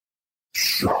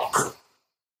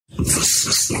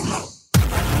Hello,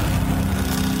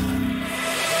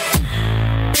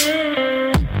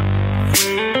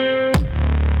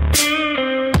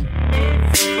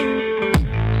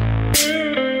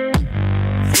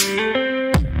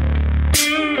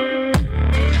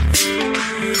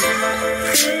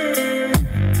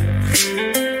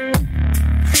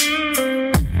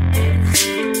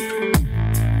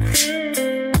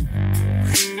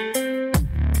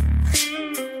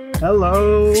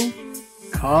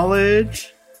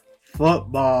 college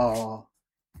football.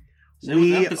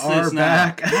 We are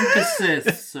back.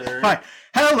 Emphasis, sir. Hi.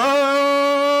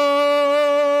 Hello,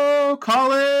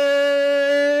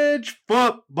 college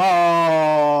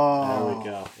football.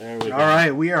 There we go. All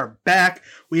right, we are back.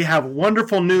 We have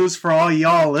wonderful news for all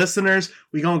y'all listeners.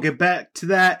 We're going to get back to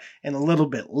that in a little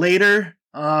bit later.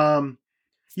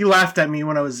 You laughed at me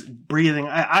when I was breathing.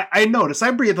 I noticed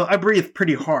I breathe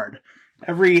pretty hard.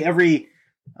 Every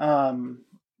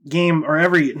game or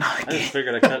every I just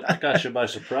figured I got you by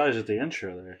surprise at the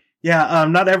intro there. Yeah,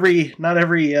 not every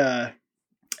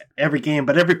game,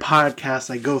 but every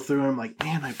podcast I go through, and I'm like,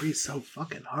 man, I breathe so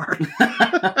fucking hard.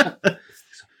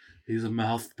 He's a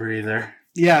mouth breather.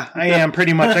 Yeah, I am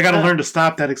pretty much. I got to learn to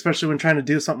stop that, especially when trying to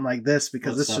do something like this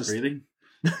because it's just breathing.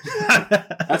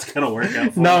 That's gonna work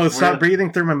out. No, stop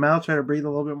breathing through my mouth. Try to breathe a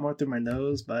little bit more through my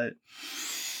nose, but.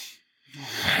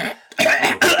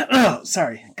 Oh,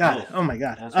 sorry. God. Oh my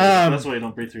God. That's why you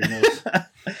don't breathe through your nose.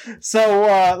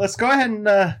 So let's go ahead and.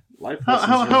 How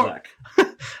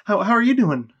are you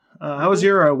doing? How was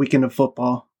your weekend of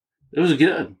football? It was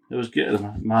good.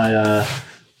 I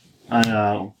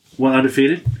went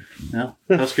undefeated. No,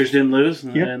 Huskers didn't lose,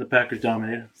 and the Packers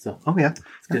dominated. So yeah, it's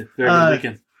good. Very good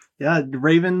weekend. Yeah, the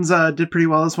Ravens did pretty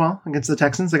well as well against the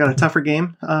Texans. They got a tougher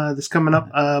game this coming up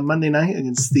Monday night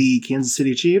against the Kansas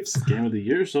City Chiefs. Game of the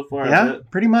year so far. Yeah,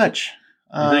 pretty much.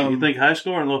 You think high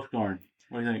scoring or low scoring?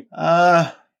 What do you think?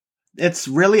 It's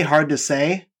really hard to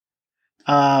say.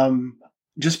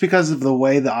 Just because of the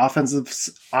way the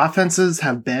offenses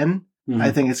have been, I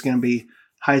think it's going to be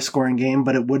high scoring game.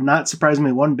 But it would not surprise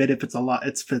me one bit if it's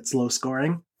low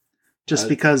scoring, just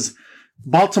because.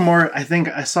 Baltimore, I think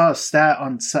I saw a stat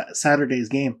on Saturday's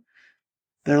game.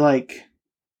 They're like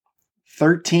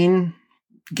 13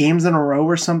 games in a row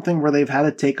or something where they've had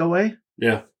a takeaway.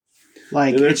 Yeah.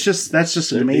 Like, that's just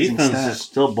an amazing stat. Their defense is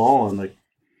still balling. Like,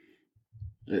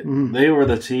 they were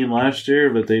the team last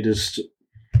year, but they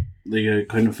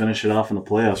couldn't finish it off in the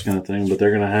playoffs kind of thing. But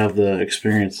they're going to have the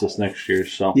experience this next year.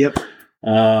 So, yep.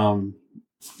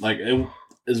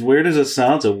 As weird as it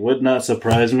sounds, it would not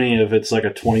surprise me if it's like a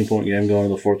 20-point game going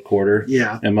to the fourth quarter.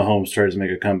 Yeah. And Mahomes tries to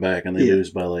make a comeback and they lose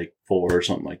by like 4 or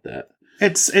something like that.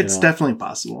 It's definitely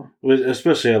possible.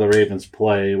 Especially how the Ravens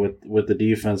play with the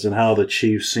defense and how the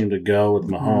Chiefs seem to go with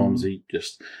Mahomes.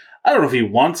 I don't know if he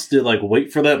wants to like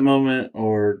wait for that moment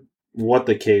or what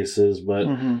the case is, but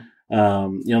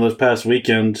this past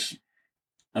weekend,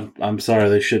 I'm sorry,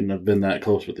 they shouldn't have been that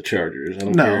close with the Chargers. I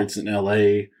don't care. It's in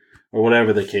LA. Or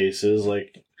whatever the case is,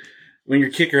 like when your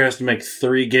kicker has to make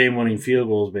 3 game-winning field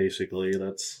goals, basically,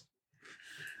 that's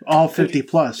all 50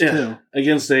 plus too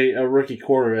against a rookie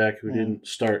quarterback who didn't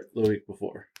start the week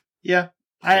before. Yeah,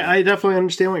 I definitely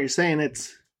understand what you're saying.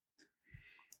 It's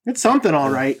something,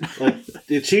 all right. Like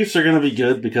the Chiefs are going to be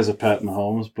good because of Pat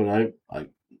Mahomes, but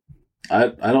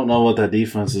I don't know what that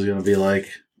defense is going to be like.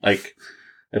 Like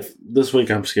if this week,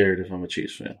 I'm scared if I'm a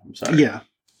Chiefs fan. I'm sorry. Yeah,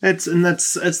 that's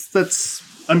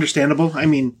understandable. I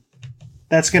mean,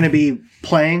 that's going to be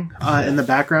playing in the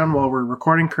background while we're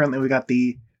recording. Currently, we got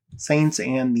the Saints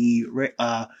and the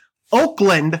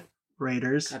Oakland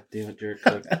Raiders. God damn it, Jared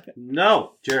Cook.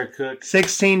 No, Jared Cook.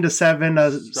 16-7.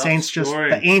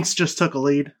 The Aints just took a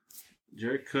lead.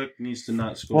 Jared Cook needs to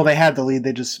not score. Well, they had the lead.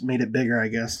 They just made it bigger, I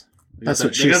guess. That's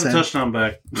what she said. They got the touchdown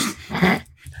back.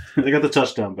 They got the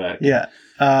touchdown back. Yeah.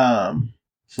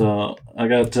 So I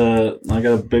got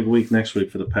a big week next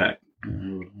week for the Pack.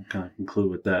 We'll kind of conclude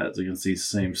with that. It's against these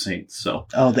same Saints. So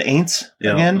the Aints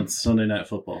again? It's Sunday Night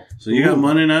Football. So you got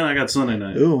Monday night, I got Sunday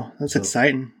night. Ooh, that's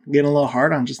exciting. Getting a little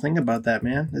hard on just thinking about that,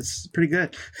 man. It's pretty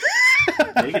good.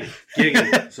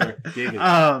 Giggity. Sorry,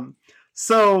 giggity.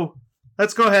 So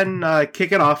let's go ahead and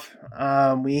kick it off.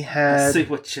 We had. Let's see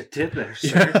what you did there,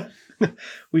 sir.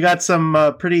 We got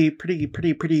some pretty good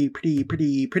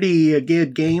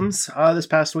games this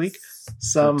past week.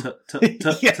 Some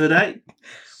today.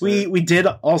 We did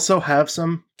also have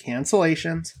some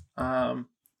cancellations.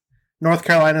 North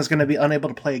Carolina is going to be unable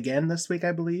to play again this week,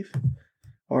 I believe,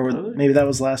 or maybe that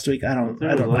was last week. I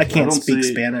can't speak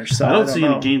Spanish, so I don't see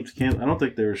any games. I don't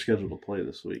think they were scheduled to play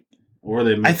this week. Or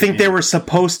they. I think they were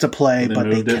supposed to play, but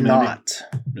they cannot.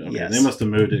 Okay, yes. They must have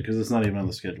moved it because it's not even on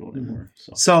the schedule anymore.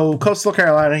 So Coastal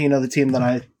Carolina, the team that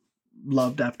I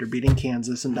loved after beating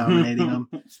Kansas and dominating them.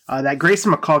 That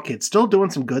Grayson McCall kid still doing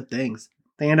some good things.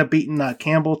 They end up beating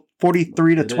Campbell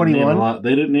 43-21.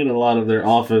 They didn't need a lot of their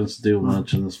offense to do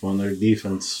much in this one. Their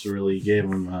defense really gave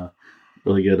them a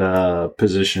really good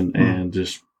position and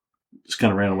just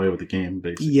kind of ran away with the game,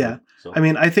 basically. Yeah. So. I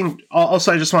mean, I think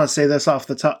also I just want to say this off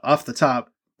the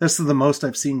top. This is the most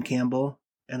I've seen Campbell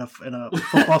in a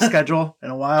football schedule in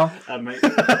a while. I mean,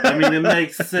 it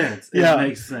makes sense. It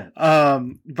makes sense.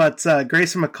 But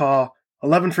Grayson McCall,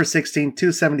 11 for 16,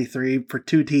 273 for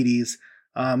 2 TDs.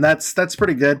 That's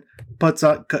pretty good.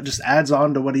 Just adds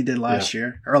on to what he did last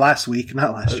year or last week,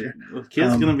 not last year. The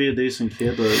kid's going to be a decent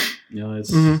kid, but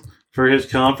it's for his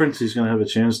conference. He's going to have a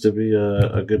chance to be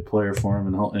a good player for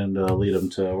him and lead them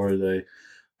to where they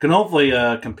can hopefully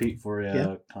compete for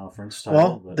a conference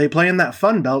title. Well, they play in that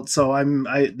Fun Belt, so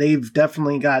they've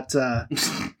definitely got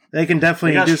they can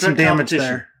definitely do some damage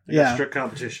there. Strict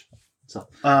competition. So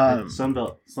Sun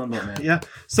Belt, man. Yeah.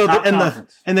 So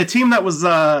the team that was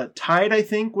tied, I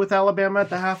think, with Alabama at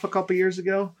the half a couple years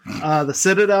ago, the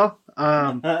Citadel,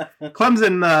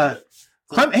 Clemson.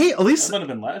 Hey, at least that might have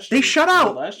been last year. They shut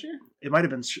out last year. It might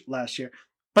have been last year,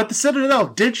 but the Citadel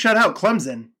did shut out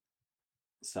Clemson.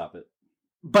 Stop it.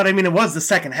 But I mean, it was the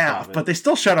second half, but they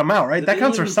still shut them out, right? That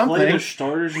counts for something. Play their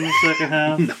starters in the second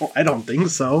half? No, I don't think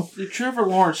so. Trevor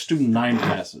Lawrence threw 9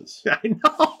 passes. I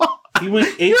know. He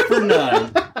went 8 for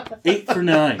 9. 8 for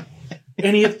 9.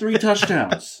 And he had 3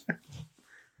 touchdowns.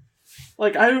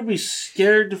 Like, I would be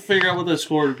scared to figure out what the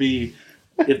score would be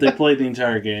if they played the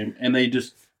entire game and they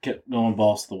just kept going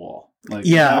balls to the wall. Like,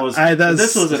 if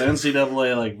this was an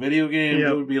NCAA video game,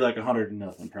 it would be like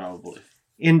 100-0 probably.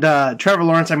 And Trevor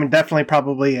Lawrence, definitely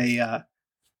probably a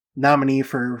nominee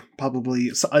for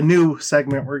probably a new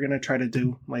segment we're going to try to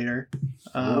do later.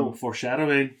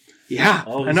 Foreshadowing. Yeah,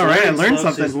 I know, right? I learned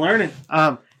something. He's learning.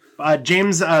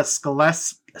 James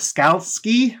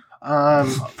Skalski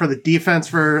for the defense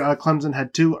for Clemson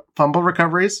had 2 fumble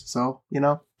recoveries. So,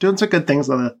 doing some good things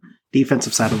on the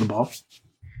defensive side of the ball.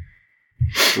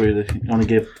 We only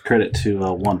gave credit to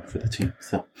one for the team.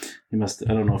 So he must.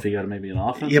 I don't know if he got maybe an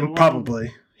offense. Yeah,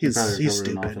 probably. He's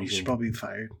stupid. He should probably be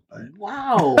fired. But.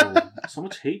 Wow. So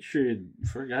much hatred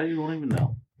for a guy you don't even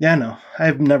know. Yeah, I know.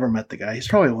 I've never met the guy. He's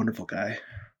probably a wonderful guy.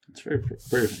 It's very.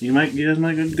 You guys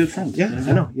might be good friends. Yeah,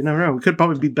 I know. You never know. We could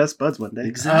probably be best buds one day.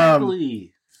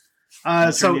 Exactly.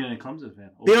 So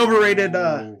the overrated.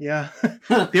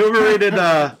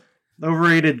 The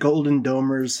overrated Golden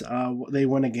Domers. They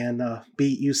win again.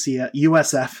 Beat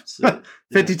USF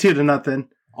 52-0.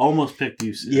 Almost picked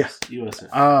USF. Yeah.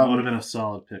 USF. That would have been a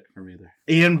solid pick for me there.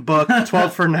 Ian Book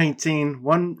 12 for 19,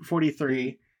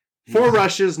 143, 4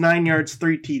 rushes, 9 yards,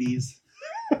 3 TDs.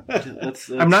 That's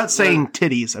I'm not saying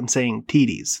titties. I'm saying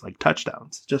TDs, like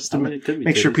touchdowns, just to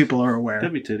make sure people are aware.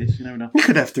 Could be titties. You never know. We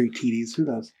could have 3 TDs. Who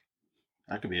knows?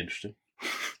 That could be interesting.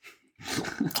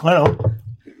 I don't know.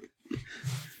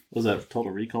 Was that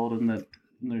Total Recall? Isn't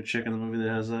there a chick in the movie that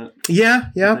has that? Yeah,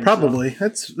 probably. So.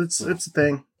 It's a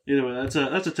thing. Either way, that's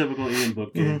a typical Ian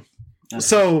Book game. Mm-hmm.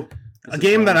 That's a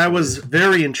game that I was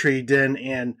very intrigued in,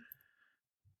 and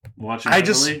watching. I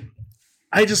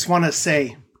just want to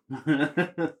say,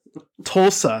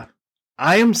 Tulsa.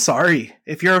 I am sorry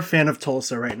if you're a fan of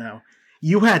Tulsa right now.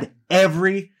 You had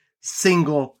every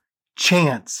single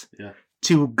chance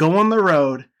to go on the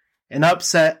road and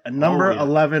upset a number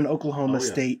 11 Oklahoma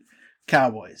State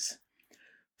Cowboys.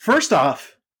 First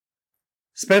off,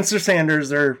 Spencer Sanders,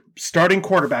 their starting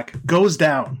quarterback, goes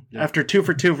down after 2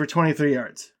 for 2 for 23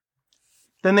 yards.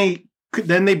 Then they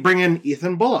bring in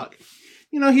Ethan Bullock.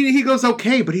 He goes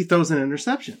okay, but he throws an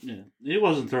interception. Yeah, he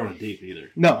wasn't throwing it deep either.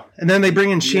 No, and then they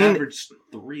bring in Shane. Averaged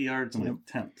 3 yards on the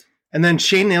attempt. And then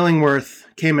Shane Illingworth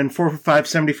came in 4 for 5,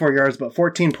 74 yards, but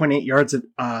 14.8 yards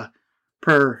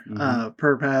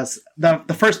per pass.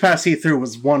 The first pass he threw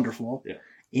was wonderful. Yeah.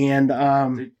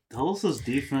 And Tulsa's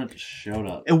defense showed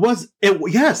up.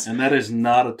 Yes. And that is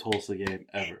not a Tulsa game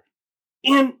ever.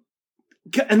 And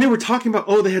they were talking about,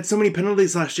 they had so many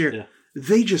penalties last year. Yeah.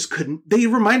 They just couldn't. They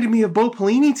reminded me of Bo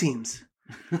Pelini teams.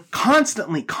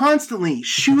 constantly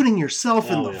shooting yourself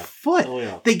in the foot. Oh,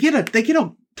 yeah. They get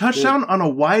a touchdown on a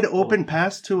wide open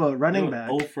pass to a running back.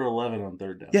 0 for 11 on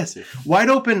third down. Yes. Wide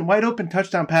open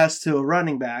touchdown pass to a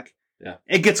running back. Yeah.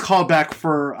 It gets called back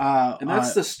for and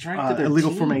that's the strength of their illegal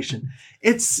team. Formation.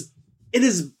 It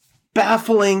is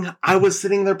baffling. I was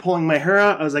sitting there pulling my hair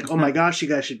out. I was like, "Oh my gosh, you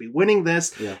guys should be winning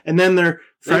this." Yeah. And then their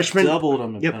freshman doubled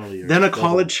them in penalty. Then a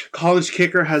college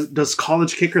kicker does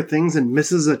college kicker things and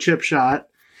misses a chip shot.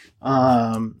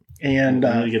 And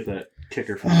get that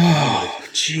kicker from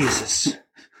Jesus.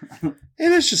 And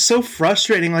it's just so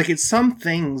frustrating. Like, it's some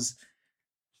things,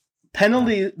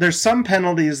 there's some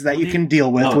penalties that you can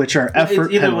deal with, which are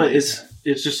effort penalties.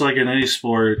 It's just like in any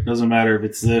sport. Doesn't matter if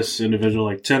it's this individual,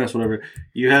 like tennis, whatever.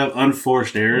 You have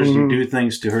unforced errors. You do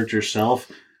things to hurt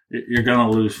yourself. You're going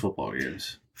to lose football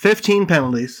games. 15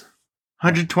 penalties,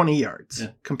 120 yards. Yeah.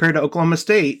 Compared to Oklahoma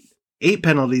State, 8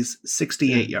 penalties,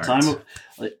 68 yards.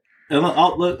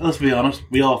 Let's be honest.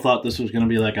 We all thought this was going to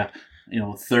be like a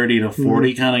 30 to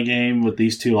 40 kind of game with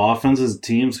these two offenses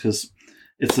teams because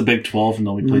it's the Big 12 and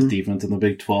nobody plays defense in the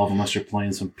Big 12 unless you're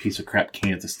playing some piece of crap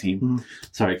Kansas team.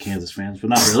 Sorry, Kansas fans,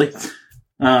 but not really.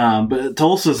 But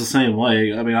Tulsa's the same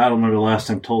way. I mean, I don't remember the last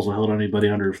time Tulsa held anybody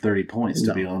under 30 points,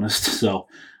 to be honest. So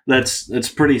that's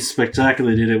pretty spectacular.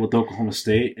 They did it with Oklahoma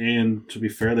State, and to be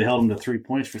fair, they held them to 3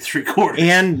 points for 3 quarters.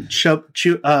 And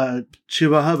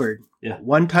Chuba Hubbard. Yeah.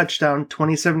 1 touchdown,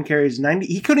 27 carries, 90.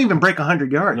 He couldn't even break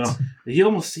 100 yards. No,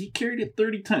 he carried it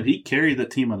 30 times. He carried the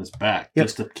team on his back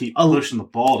just to keep pushing the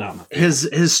ball down the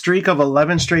field. His streak of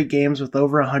 11 straight games with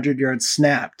over 100 yards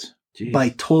snapped by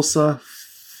Tulsa.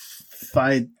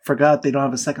 I forgot they don't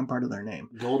have a second part of their name.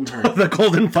 Golden Hurricanes. The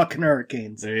Golden fucking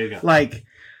Hurricanes. There you go. Like,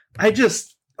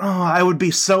 I would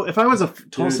be so... If I was a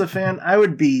Tulsa fan, I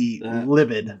would be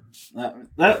livid.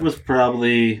 That was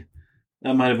probably...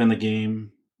 That might have been the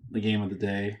game of the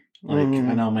day. Like,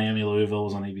 I know Miami, Louisville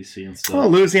was on ABC and stuff. Well,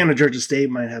 Louisiana, Georgia State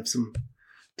might have some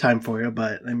time for you,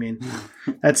 but I mean,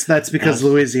 that's because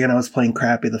Louisiana was playing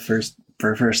crappy first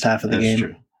half of the game.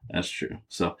 True. That's true.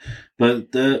 So,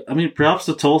 but props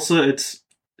to Tulsa. It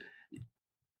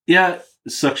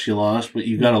sucks you lost, but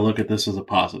you got to look at this as a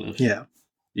positive. Yeah,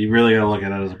 you really got to look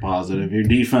at it as a positive. Your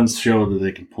defense showed that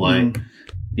they can play.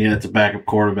 Yeah, it's a backup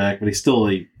quarterback, but he's still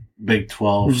a Big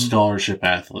 12 scholarship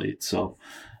athlete. So.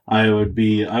 I would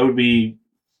be, I wish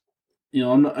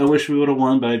we would have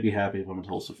won, but I'd be happy if I'm a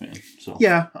Tulsa fan. So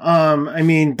yeah,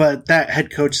 but that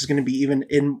head coach is going to be even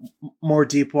in more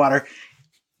deep water.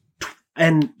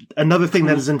 And another thing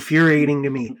that is infuriating to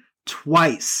me,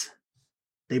 twice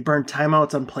they burned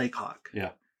timeouts on play clock. Yeah,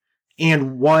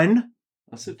 and one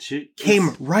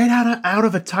came right out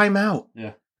of a timeout.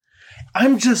 Yeah,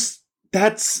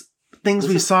 that's things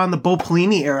we saw in the Bo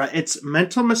Pelini era. It's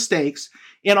mental mistakes.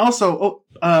 And also,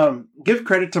 give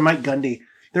credit to Mike Gundy.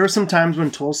 There were some times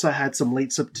when Tulsa had some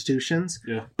late substitutions,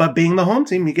 but being the home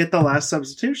team, you get the last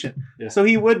substitution. Yeah. So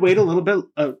he would wait a little bit,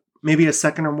 maybe a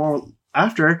second or more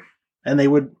after, and they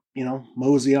would,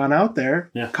 mosey on out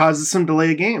there, causes some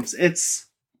delay of games.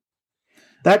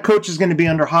 That coach is going to be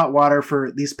under hot water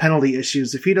for these penalty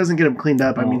issues. If he doesn't get them cleaned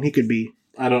up, he could be.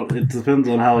 It depends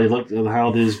on how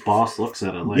how his boss looks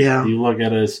at it. Like, you look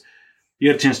at it as,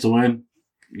 you had a chance to win.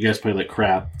 You guys played like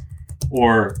crap,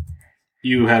 or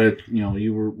you had it.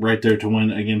 You were right there to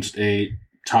win against a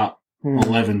top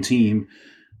 11 team,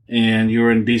 and you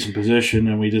were in a decent position,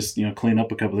 and we just clean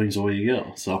up a couple things away you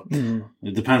go. So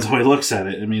it depends how he looks at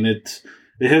it. I mean,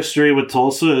 the history with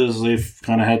Tulsa is they've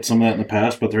kind of had some of that in the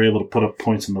past, but they're able to put up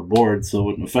points on the board, so it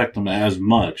wouldn't affect them as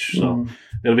much. So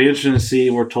it'll be interesting to see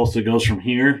where Tulsa goes from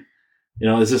here.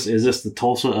 Is this the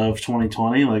Tulsa of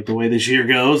 2020? Like the way this year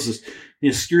goes,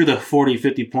 screw the 40,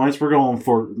 50 points. We're going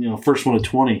for first one to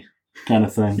 20 kind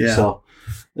of thing. Yeah. So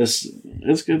it's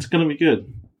going to be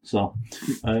good. So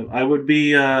I would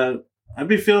be I'd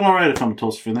be feeling all right if I'm a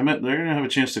Tulsa fan. They're going to have a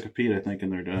chance to compete, I think,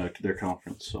 in their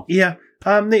conference. So yeah,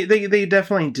 they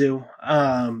definitely do.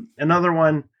 Another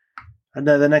one.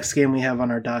 The next game we have on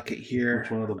our docket here.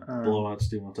 Which one of the blowouts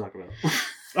do you want to talk about?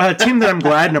 A team that I'm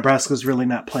glad Nebraska's really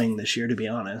not playing this year, to be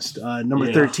honest.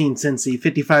 Number 13, Cincy,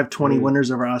 55-20 winners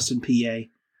over Austin,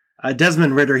 PA.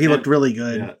 Desmond Ridder, he looked really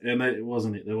good. Yeah, and it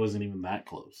wasn't even that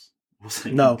close. It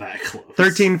wasn't even that close.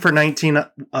 13 for 19,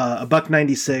 a buck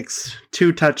 96,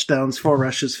 2 touchdowns, 4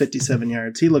 rushes, 57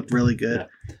 yards. He looked really good.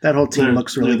 Yeah. That whole team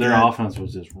looks really good. Their offense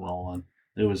was just rolling.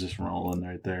 It was just rolling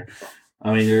right there.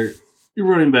 I mean, you're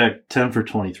running back 10 for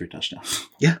 23 touchdowns.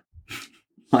 Yeah.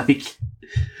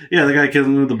 The guy can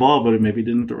move the ball, but maybe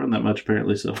didn't run that much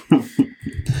apparently. So,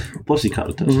 plus he caught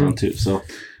a touchdown too. So,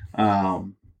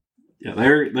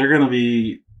 they're going to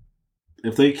be,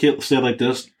 if they stay like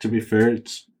this. To be fair,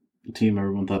 it's a team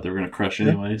everyone thought they were going to crush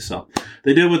anyway. So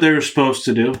they did what they were supposed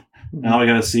to do. Now we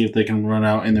got to see if they can run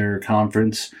out in their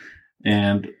conference.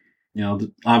 And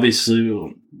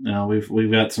obviously,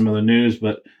 we've got some other news,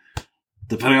 but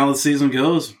depending on how the season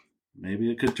goes, maybe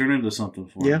it could turn into something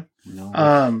for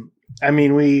them.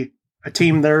 A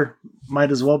team there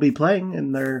might as well be playing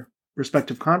in their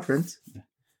respective conference.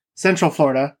 Central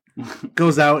Florida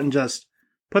goes out and just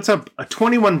puts up a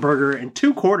 21 burger in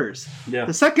 2 quarters. Yeah.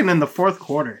 The second and the fourth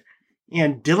quarter.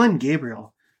 And Dylan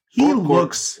Gabriel, he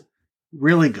looks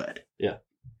really good. Yeah.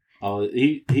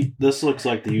 This looks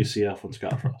like the UCF when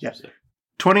Scott Frost was there.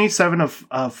 27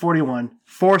 of 41,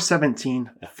 417,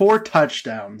 4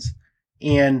 touchdowns.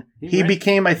 And he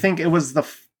became, I think it was the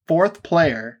 4th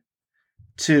player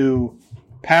to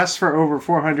pass for over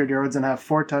 400 yards and have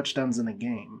 4 touchdowns in a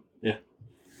game. Yeah.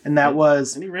 And that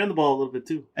was... And he ran the ball a little bit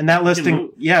too. And that listing,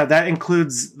 that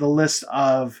includes the list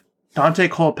of Dante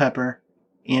Culpepper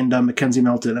and Mackenzie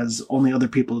Melton as only other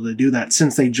people to do that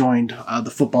since they joined the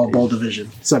football bowl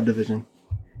subdivision.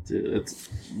 Dude,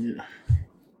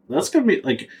 that's going to be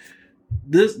like...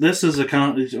 This is a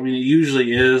I mean, it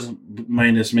usually is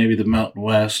minus maybe the Mountain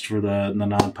West for the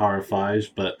non-Power Fives,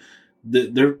 but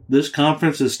this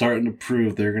conference is starting to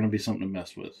prove they're going to be something to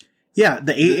mess with. Yeah,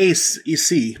 the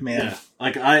AAC, man.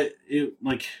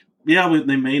 Yeah,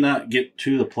 they may not get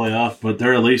to the playoff, but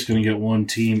they're at least going to get one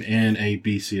team in a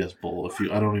BCS bowl.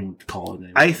 I don't even call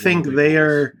it. I think they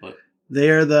are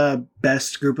the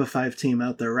best Group of 5 team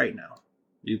out there right now.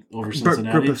 Over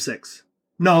Cincinnati? Group of 6.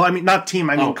 No, I mean, not team.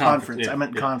 I mean conference. I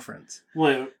meant conference.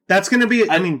 Well, that's going to be...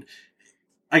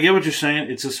 I get what you're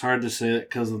saying. It's just hard to say it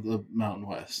because of the Mountain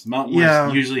West. Mountain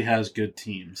West usually has good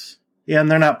teams. Yeah, and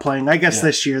they're not playing. I guess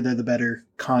this year they're the better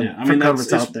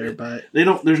conference out there, but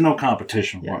there's no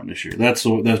competition for them this year. That's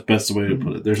the best way to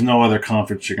put it. There's no other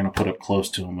conference you're going to put up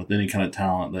close to them with any kind of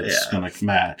talent that's going to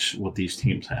match what these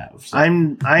teams have. So. I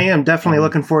am definitely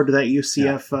looking forward to that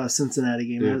UCF Cincinnati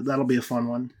game. Yeah. That'll be a fun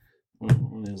one.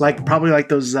 Probably like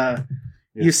those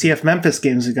UCF Memphis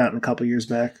games we got in a couple years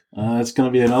back. It's going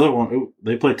to be another one. Ooh,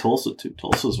 they play Tulsa too.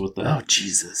 Tulsa's with that. Oh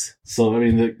Jesus! So I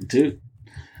mean,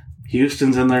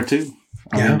 Houston's in there too.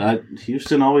 I mean,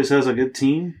 Houston always has a good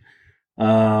team.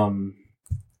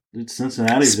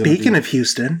 Cincinnati's. Speaking of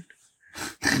Houston,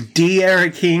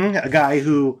 D'Eriq King, a guy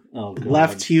who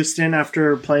left Houston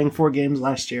after playing 4 games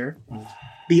last year.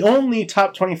 The only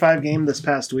top 25 game this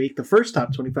past week, the first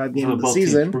top 25 game of the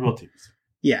season. For both teams.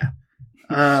 Yeah.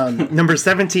 Number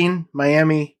 17,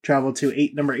 Miami traveled to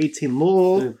number 18,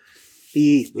 Louisville.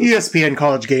 The ESPN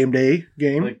College Game Day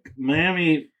game. Like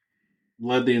Miami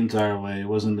led the entire way. It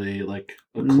wasn't a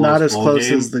close not as close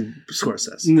game. As the score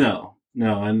says. No,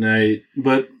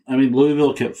 but I mean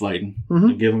Louisville kept fighting.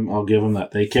 Mm-hmm. I'll give them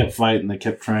that. They kept fighting. They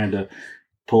kept trying to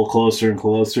pull closer and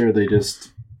closer.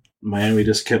 Miami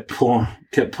just kept pulling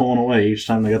away each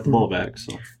time they got the ball back.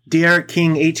 So D'Eriq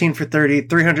King, 18 for 30,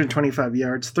 325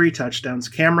 yards, 3 touchdowns.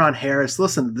 Cameron Harris,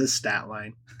 listen to this stat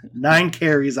line: 9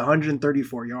 carries,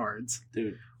 134 yards,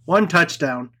 dude, 1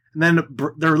 touchdown. And then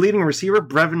their leading receiver,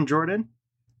 Brevin Jordan,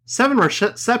 7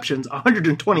 receptions,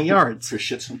 120 yards. For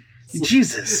shits.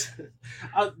 Jesus.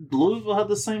 Louisville had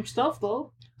the same stuff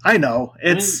though. I know.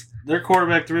 Their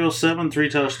quarterback 307, 3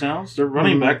 touchdowns. Their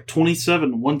running back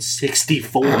 27,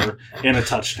 164 and a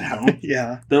touchdown.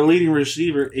 Yeah. Their leading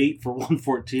receiver 8 for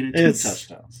 114 and 2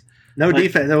 touchdowns. No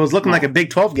defense. It was looking like a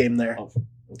Big 12 game there. Oh,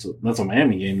 that's a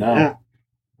Miami game now. Yeah.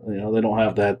 They don't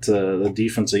have that the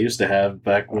defense they used to have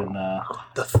back when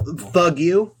the Thug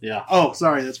U. Yeah. Oh,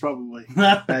 sorry, that's probably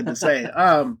bad to say.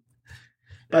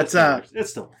 But it's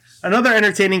still another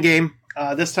entertaining game.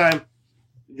 This time,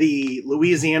 the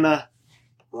Louisiana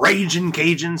Ragin'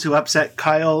 Cajuns, who upset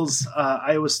Kyle's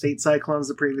Iowa State Cyclones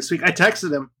the previous week. I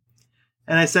texted him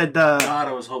and I said, God,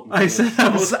 I was hoping. I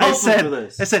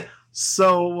said,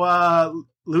 so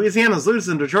Louisiana's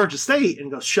losing to Georgia State, and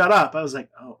he goes, shut up. I was like,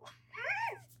 oh.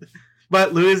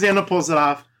 But Louisiana pulls it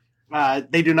off.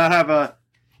 They do not have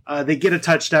they get a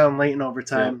touchdown late in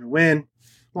overtime to win.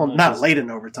 Well, not late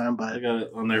in overtime, but they got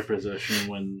it on their possession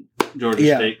when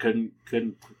Georgia State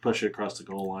couldn't push it across the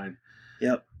goal line.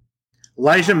 Yep.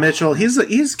 Elijah Mitchell,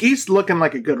 he's looking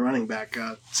like a good running back.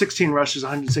 16 rushes,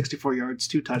 164 yards,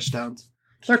 2 touchdowns.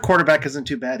 Their quarterback isn't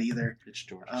too bad either. It's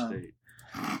Georgia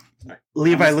State.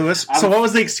 Levi Lewis. So what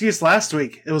was the excuse last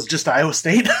week? It was just Iowa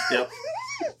State? Yep.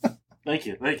 Thank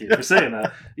you for saying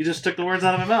that. You just took the words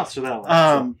out of my mouth for that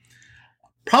one.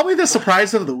 Probably the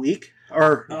surprise of the week.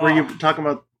 Or were you talking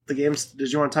about the games?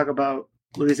 Did you want to talk about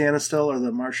Louisiana still or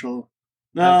the Marshall?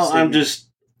 No,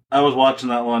 I was watching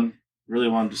that one. Really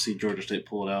wanted to see Georgia State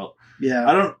pull it out. Yeah.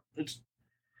 I don't. It's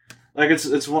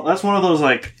that's one of those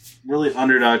really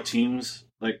underdog teams.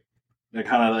 I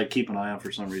kind of keep an eye on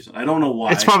for some reason. I don't know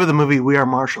why. It's probably the movie We Are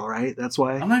Marshall, right? That's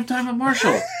why. I'm not even talking about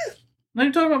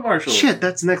Marshall. Shit,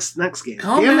 that's next game.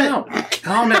 Calm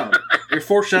down. You're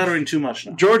foreshadowing too much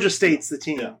now. Georgia State's the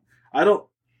team. Yeah. I don't.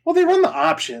 Well, they run the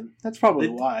option. That's probably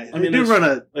why. They do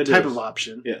run a type of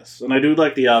option. Yes, and I do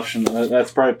like the option.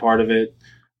 That's probably part of it.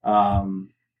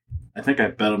 I think I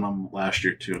bet on them last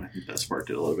year too, and I think that sparked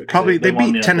it a little bit. Probably they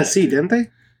beat Tennessee, didn't they?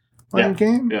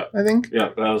 game. Yeah, I think. Yeah,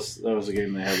 that was a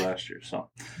game they had last year. So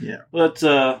yeah, but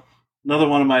another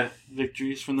one of my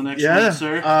victories from the next one,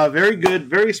 sir. Very good,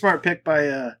 very smart pick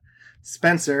by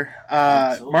Spencer.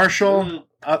 Marshall,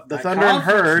 the Thunder and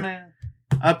Herd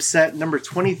upset number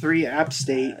 23 App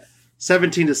State,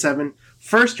 17-7.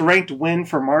 First ranked win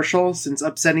for Marshall since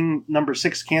upsetting number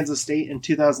 6 Kansas State in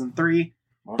 2003.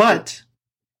 But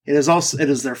it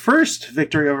is their first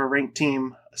victory over a ranked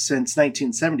team since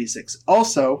 1976.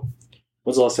 Also,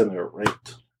 when's the last time they were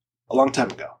ranked? A long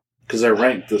time ago. Because they're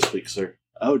ranked this week, sir.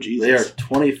 Oh, Jesus. They are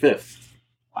 25th.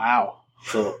 Wow.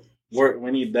 So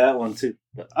we need that one too.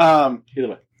 But either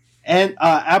way. And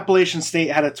Appalachian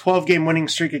State had a 12-game winning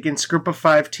streak against Group of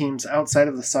 5 teams outside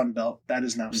of the Sun Belt. That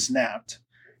is now snapped.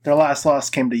 Their last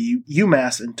loss came to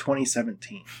UMass in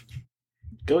 2017.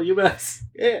 Go UMass.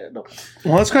 Yeah. No.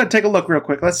 Well, let's go ahead and take a look real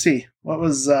quick. Let's see. What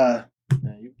was... Dude,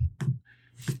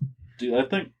 I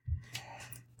think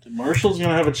Marshall's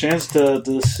going to have a chance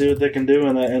to see what they can do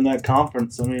in that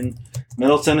conference. I mean,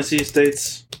 Middle Tennessee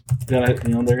State's they're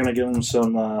gonna give them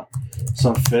some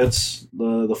fits.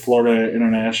 The Florida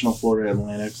International, Florida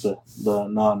Atlantics, the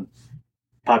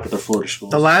non-popular Florida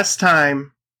schools. The last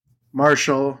time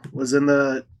Marshall was in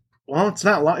the it's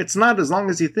not long. It's not as long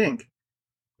as you think.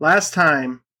 Last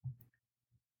time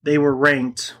they were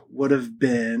ranked would have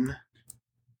been.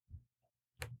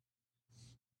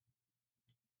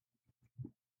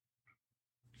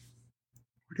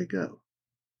 Where'd it go?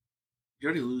 You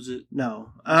already lose it.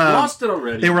 No. Lost it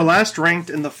already. They were last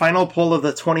ranked in the final poll of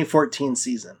the 2014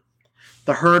 season.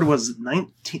 The Herd was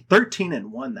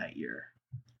 13-1 that year.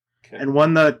 Okay. And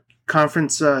won the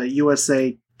Conference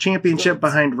USA Championship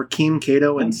behind Rakeem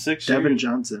Cato and Devin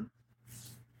Johnson.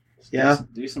 Yeah.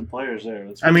 Decent players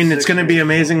there. I mean, it's going to be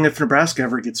amazing if Nebraska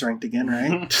ever gets ranked again,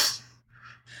 right?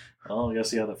 Well, we got to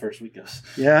see how the first week goes.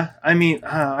 Yeah. I mean,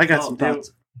 I got some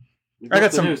thoughts. We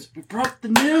broke the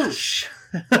news.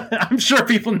 I'm sure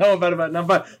people know about it now,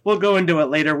 but we'll go into it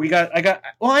later.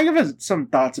 I have some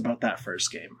thoughts about that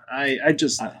first game.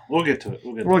 We'll get to it.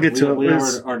 We'll get to it. We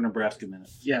have our Nebraska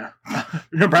minute. Yeah.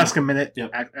 Nebraska minute.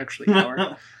 Yep. Actually,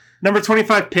 hour. Number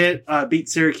 25 Pitt beat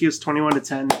Syracuse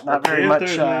 21-10. Not very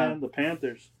much. The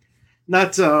Panthers.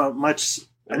 Not much.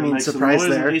 Surprise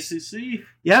there. ACC.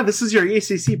 Yeah, this is your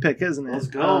ACC pick, isn't it? Let's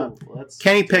go.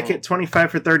 Kenny Pickett,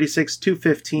 25 for 36,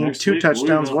 215, 2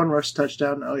 touchdowns, 1 rush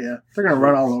touchdown. Oh, yeah. They're going to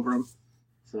run all over him.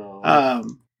 So,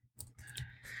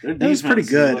 their defense was pretty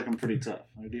good. Looking pretty tough.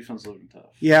 Their defense looking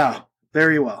tough. Yeah,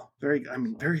 very well. Very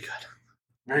good. Very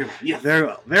well. Yeah. Very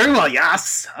well. Very well,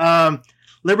 yes.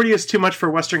 Liberty is too much for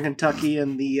Western Kentucky,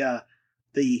 and the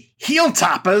Heel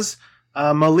Toppers.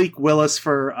 Malik Willis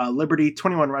for Liberty,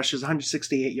 21 rushes,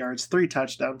 168 yards, 3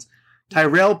 touchdowns.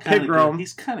 Tyrell Pigram.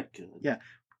 He's kind of good. Yeah.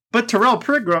 But Tyrell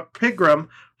Pigram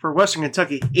for Western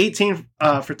Kentucky, 18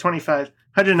 for 25,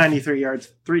 193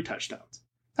 yards, 3 touchdowns.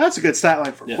 That's a good stat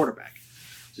line for a quarterback.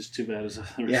 Just too bad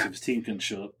the rest of his team couldn't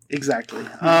show up. Exactly.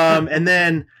 And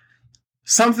then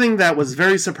something that was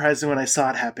very surprising when I saw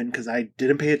it happen, because I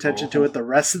didn't pay attention to it the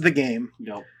rest of the game.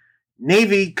 Yep.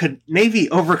 Navy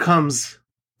overcomes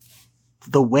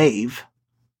the wave.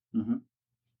 Mm-hmm.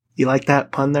 You like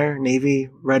that pun there? Navy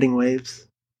riding waves.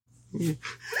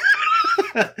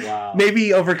 Wow.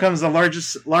 Navy overcomes the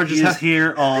largest. He's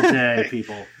here all day,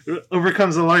 people.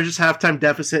 Overcomes the largest halftime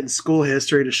deficit in school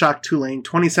history to shock Tulane,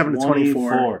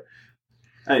 27-24.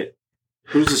 Hey,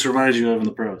 who's this remind you of in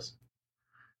the pros?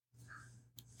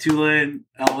 Tulane,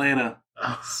 Atlanta,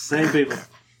 same people.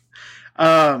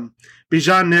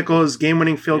 Bijan Nichols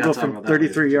game-winning field goal from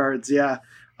 33 yards. Yeah.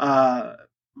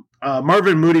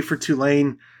 Marvin Moody for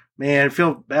Tulane. Man, I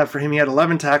feel bad for him. He had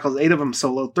 11 tackles, 8 of them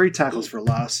solo, 3 tackles for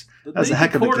loss. That was a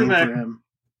heck of a game for him.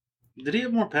 Did he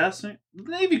have more passing? The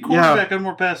Navy quarterback had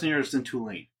more passing yards than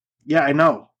Tulane. Yeah, I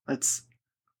know. That's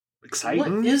exciting.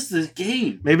 What is this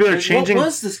game? Maybe they're changing. What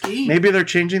was this game? Maybe they're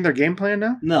changing their game plan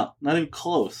now? No, not even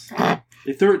close.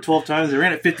 They threw it 12 times. They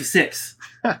ran it 56.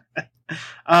 The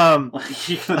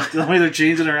way they're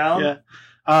changing around? Yeah.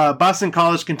 Boston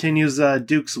College continues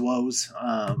Duke's woes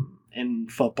in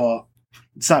football.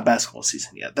 It's not basketball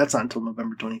season yet. That's not until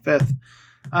November 25th.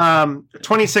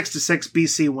 26-6,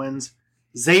 BC wins.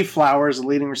 Zay Flowers, the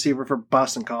leading receiver for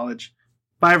Boston College.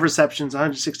 5 receptions,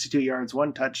 162 yards,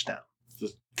 1 touchdown.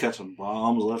 Just catching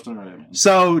bombs left and right, man.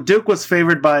 So Duke was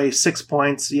favored by 6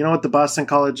 points. You know what the Boston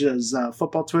College's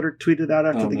football Twitter tweeted out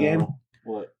after the game?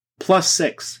 What?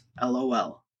 +6,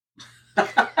 LOL.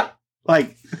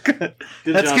 Like,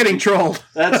 that's getting trolled.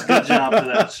 That's a good job for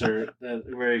that shirt.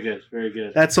 Very good, very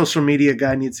good. That social media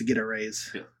guy needs to get a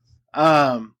raise. Yeah.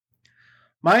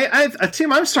 A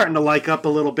team I'm starting to like up a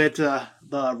little bit, the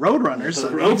Roadrunners,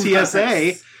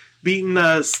 UTSA. beating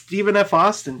Stephen F.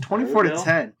 Austin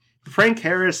 24-10. Frank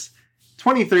Harris,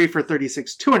 23 for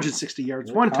 36, 260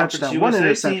 yards, 1 touchdown, 1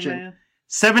 interception, team,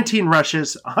 17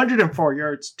 rushes, 104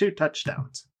 yards, 2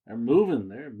 touchdowns. They're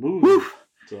moving.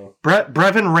 So.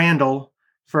 Brevin Randall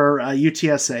for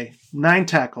UTSA, 9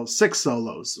 tackles, 6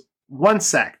 solos, 1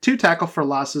 sack, 2 tackle for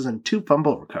losses, and 2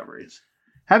 fumble recoveries.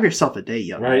 Have yourself a day,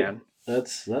 young man.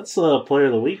 That's player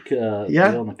of the week.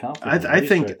 Yeah, I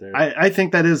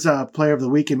think that is player of the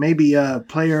week, and maybe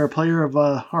player of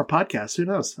our podcast. Who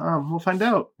knows? We'll find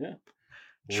out. Yeah.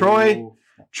 Troy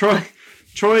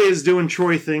is doing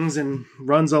Troy things and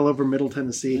runs all over Middle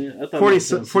Tennessee. Yeah,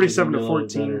 47 to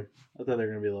 14. I thought they were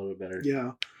going to be a little bit better.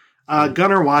 Yeah.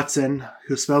 Gunnar Watson,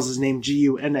 who spells his name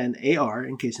Gunnar,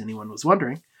 in case anyone was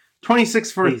wondering,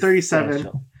 26 for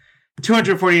 37.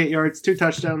 248 yards, 2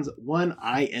 touchdowns, 1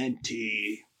 INT.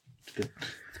 It's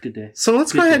a good day. So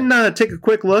let's go ahead and take a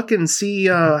quick look and see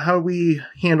how we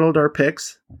handled our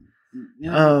picks.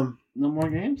 Yeah, no more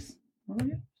games?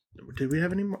 Did we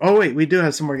have any more? Oh, wait, we do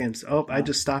have some more games. Oh, I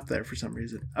just stopped there for some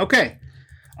reason. Okay.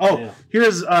 Oh, fail.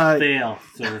 Here's... fail,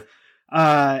 sir.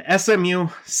 SMU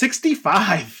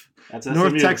 65. That's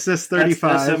North SMU. Texas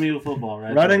 35. That's SMU football,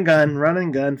 right? Run and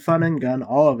gun, fun and gun,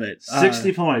 all of it.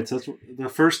 60 points. That's the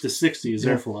first to 60 is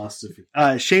their philosophy.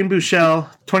 Shane Buechele,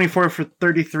 24 for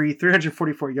 33,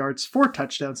 344 yards, 4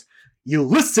 touchdowns.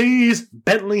 Ulysses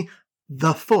Bentley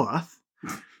the fourth,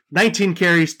 19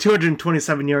 carries,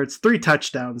 227 yards, 3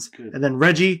 touchdowns. Good. And then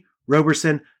Reggie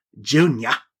Roberson Jr.,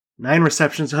 9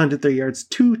 receptions, 103 yards,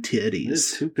 2 titties.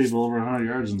 There's 2 people over 100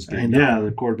 yards in this game. Yeah,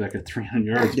 the quarterback at 300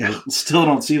 yards. Yeah. But still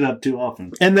don't see that too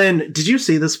often. And then, did you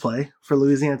see this play for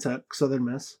Louisiana Tech Southern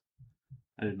Miss?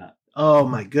 I did not. Oh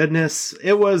my goodness.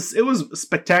 It was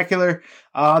spectacular.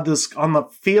 This on the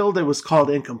field, it was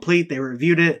called incomplete. They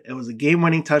reviewed it. It was a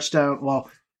game-winning touchdown. Well,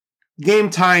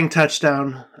 game-tying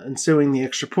touchdown ensuing the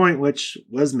extra point, which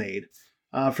was made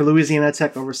for Louisiana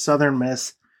Tech over Southern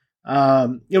Miss.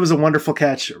 It was a wonderful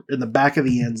catch in the back of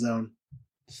the end zone.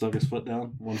 Stuck his foot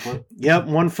down, 1 foot. Yep,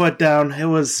 1 foot down. It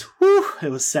was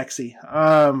sexy.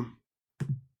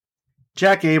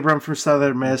 Jack Abram from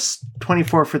Southern Miss,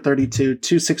 24 for 32,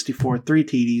 264, 3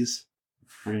 TDs.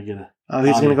 We're gonna get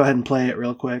he's gonna go ahead and play it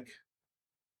real quick.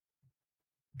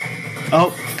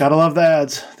 Oh, gotta love the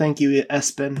ads. Thank you,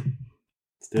 Espen.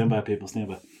 Stand by, people. Stand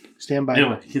by. Stand by.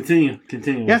 Anyway, continue.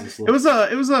 Yeah, it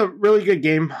was a really good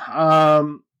game.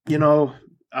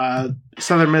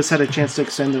 Southern Miss had a chance to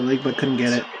extend their league, but couldn't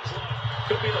get it.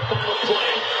 Could be the final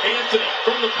play. Anthony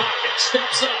from the pocket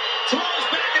steps up, throws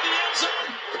back in the end zone.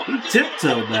 He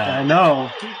tiptoed that. I know.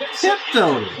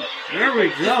 Tiptoed. There we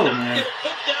go, man.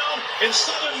 And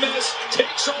Southern Miss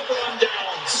takes over on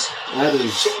downs. That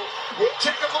is. So we'll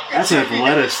take a look that's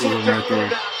athleticism right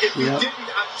there. If we didn't,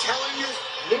 I'm telling you,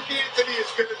 Luke Anthony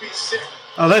is going to be sick.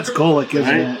 Oh, that's Golick, isn't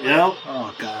right? it? Yep.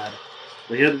 Oh, God.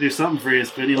 We had to do something for you,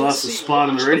 but he lost his spot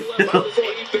on the radio.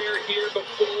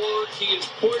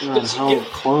 God, how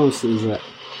close is that?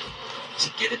 To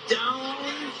get it down.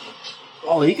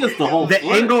 Oh, he gets the whole foot.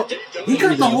 Angle. He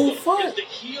got the whole foot.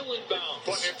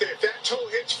 But if that toe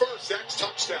hits first, that's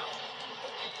touchdown.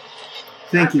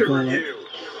 Thank you, Glenn.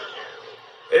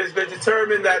 It has been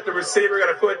determined that the receiver got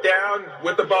a foot down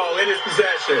with the ball in his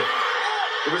possession.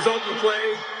 The resulting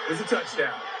play is a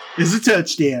touchdown. It's a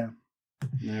touchdown.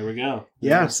 There we go.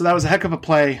 Yeah, so that was a heck of a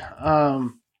play.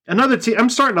 Another team. I'm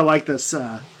starting to like this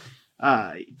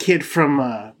kid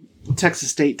from Texas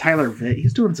State, Tyler Vitt.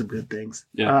 He's doing some good things.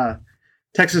 Yeah.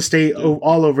 Texas State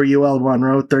all over UL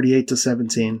Monroe,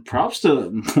 38-17. Props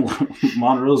to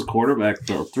Monroe's quarterback,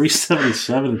 though.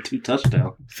 377 and 2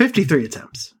 touchdowns. 53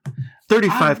 attempts.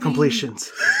 35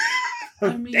 completions.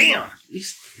 Damn.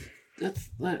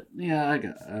 I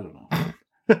don't know.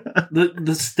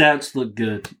 the stats look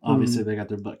good. Obviously, they got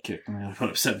their butt kicked and they got to put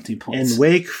up 17 points. And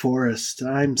Wake Forest,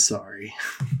 I'm sorry.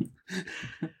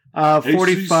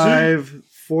 45-42,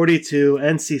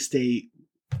 NC State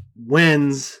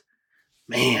wins.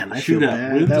 Man, I feel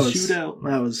bad. That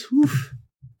was oof.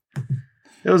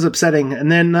 It was upsetting.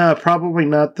 And then probably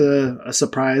not a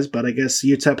surprise, but I guess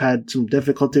UTEP had some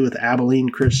difficulty with Abilene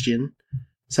Christian,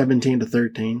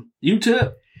 17-13.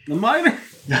 UTEP, the minor.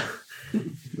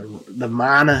 The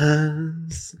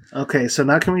Miners. Okay, so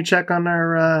now can we check on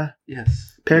our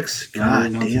picks?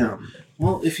 God damn.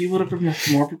 Well, if you would have been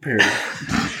more prepared.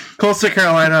 Coastal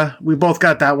Carolina, we both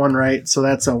got that one right, so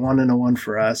that's a 1 and a 1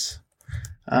 for us.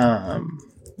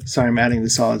 Sorry, I'm adding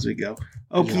this all as we go.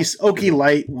 Okie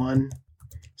Light won.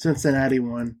 Cincinnati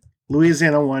won.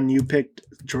 Louisiana won. You picked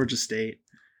Georgia State.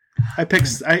 I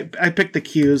picked the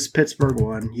Qs. Pittsburgh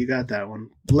won. You got that one.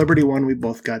 Liberty won. We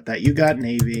both got that. You got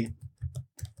Navy.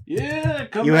 Yeah,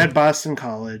 You had Boston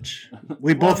College.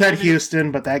 We both had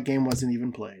Houston, but that game wasn't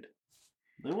even played.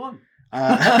 They won.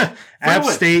 App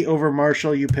State over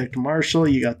Marshall. You picked Marshall.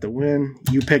 You got the win.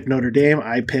 You picked Notre Dame.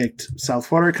 I picked South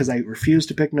Florida because I refused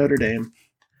to pick Notre Dame.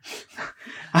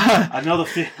 I know the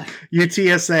feeling.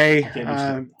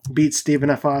 UTSA beat Stephen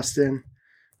F. Austin.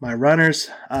 My runners.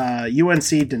 UNC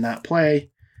did not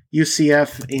play.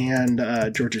 UCF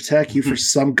and Georgia Tech. You, for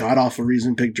some god-awful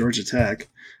reason, picked Georgia Tech.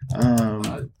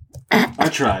 I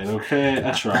tried, okay?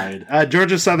 I tried.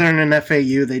 Georgia Southern and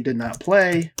FAU, they did not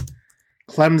play.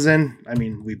 Clemson,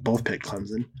 we both picked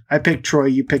Clemson. I picked Troy,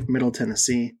 you picked Middle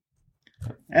Tennessee.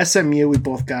 SMU, we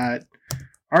both got.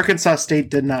 Arkansas State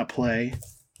did not play.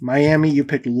 Miami, you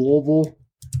picked Louisville.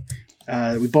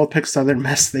 We both picked Southern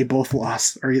Miss, they both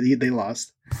lost, or they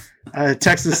lost.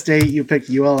 Texas State, you picked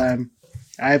ULM.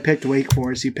 I picked Wake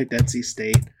Forest, you picked NC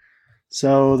State.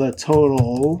 So the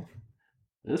total...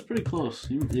 It's pretty close.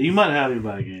 You might have me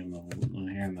by a game, though, I'm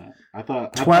hearing that. I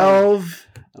thought 12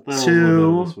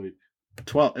 to... this week.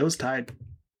 12. It was tied.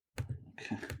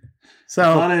 Okay. So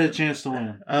I thought I had a chance to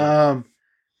win.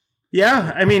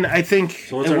 Yeah, I think...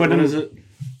 So what is it?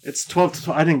 It's 12 to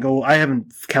 12. I didn't go... I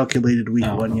haven't calculated week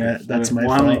one yet. That's my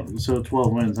fault. So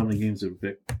 12 wins. How many games did we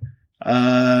pick?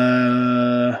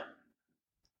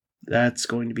 That's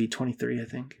going to be 23, I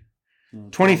think.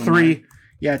 23...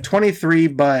 Yeah, 23,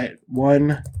 but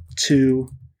 1, 2,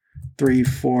 3,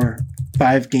 4,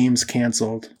 5 games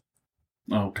canceled.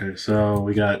 Okay, so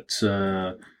we got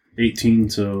 18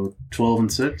 to 12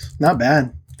 and 6. Not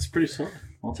bad. It's pretty solid.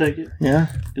 I'll take it.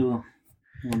 Yeah. Do a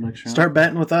little extra. Start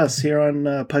betting with us here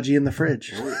on Pudgy in the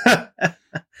Fridge. We're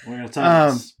going to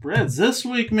talk spreads this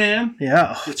week, man.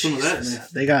 Yeah. Get some of that, man.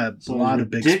 They got a lot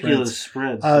of big ridiculous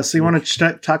spreads. spreads. So you want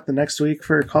to talk the next week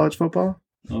for college football?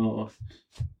 Oh.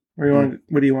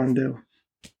 What do you want to do?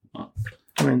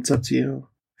 It's up to you.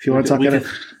 If you want to talk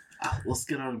let's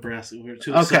get on Nebraska. We're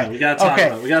too okay. excited. We got to talk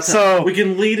about it. We got to. So we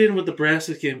can lead in with the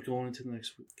Nebraska game going into the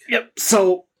next week. Yep.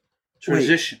 So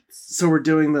transitions. So we're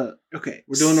doing We're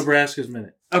doing Nebraska's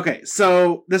minute. Okay.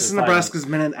 So this is Nebraska's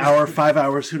minute, hour, 5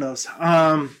 hours. Who knows?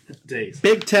 Days.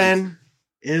 Big Ten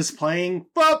is playing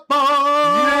football.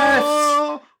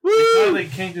 Yes. Woo! They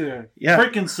came to their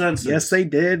freaking senses. Yes, they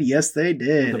did. Yes, they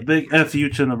did. The big FU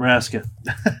to Nebraska.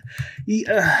 We'll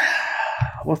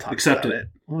talk about it.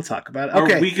 We'll talk about it.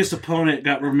 Okay. Our weakest opponent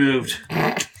got removed.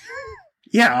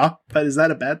 Yeah, but is that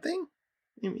a bad thing?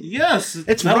 Yes,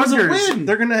 it's Rutgers. Was a win.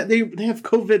 They're gonna they have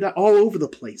COVID all over the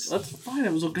place. That's fine.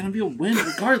 It was gonna be a win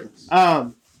regardless.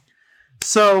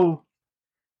 So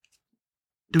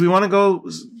do we want to go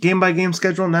game by game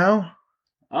schedule now?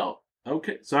 Oh,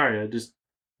 okay. Sorry,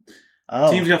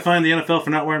 teams got fined the NFL for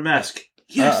not wearing masks.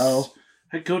 Yes. Uh-oh.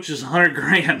 Head coach is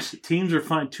 $100,000. Teams are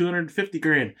fined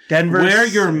 $250,000. Wear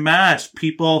your mask,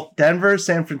 people. Denver,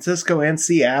 San Francisco, and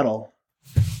Seattle.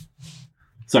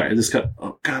 Sorry, this got.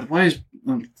 Oh God, why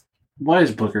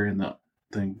is Booker in that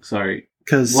thing? Sorry,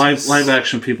 because live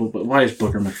action people. But why is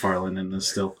Booker McFarlane in this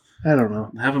still? I don't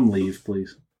know. Have him leave,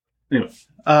 please. Anyway,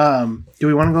 do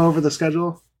we want to go over the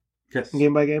schedule? Yes.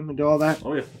 Game by game and do all that.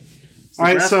 Oh yeah. All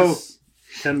right. So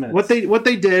 10 minutes. What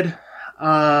they did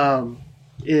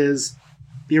is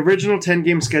the original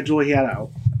 10-game schedule he had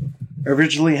out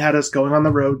originally had us going on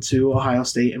the road to Ohio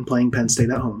State and playing Penn State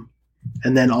at home,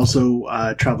 and then also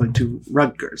traveling to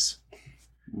Rutgers.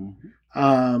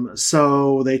 Mm-hmm.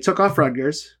 So they took off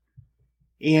Rutgers,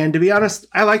 and to be honest,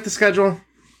 I like the schedule.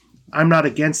 I'm not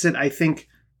against it. I think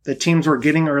the teams we're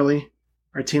getting early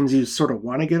are teams you sort of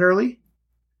want to get early.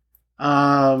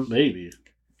 Maybe.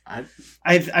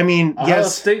 I mean, Ohio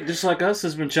yes. State, just like us,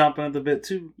 has been chomping at the bit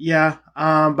too. Yeah,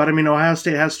 but I mean, Ohio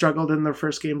State has struggled in their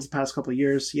first games the past couple of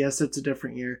years. Yes, it's a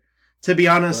different year. To be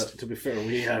honest, but to be fair,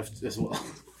 we have as well.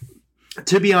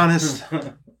 To be honest,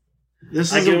 I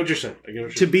get what you're saying.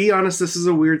 To be honest, this is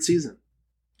a weird season.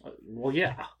 Well,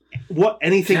 yeah.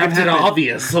 Anything can happen.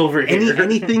 Obvious over here.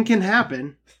 Anything can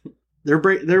happen. They're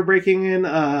breaking in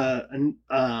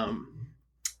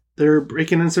they're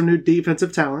breaking in some new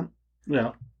defensive talent.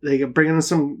 Yeah. They bringing in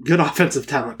some good offensive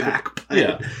talent back.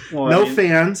 Yeah. Well,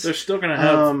 fans. They're still going to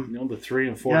have the 3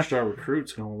 and 4 star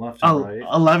recruits going left and right.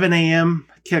 11 a.m.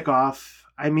 kickoff.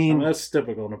 I mean, that's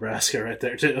typical Nebraska right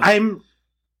there, too. I'm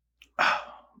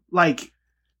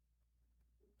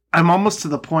almost to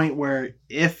the point where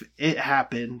if it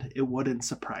happened, it wouldn't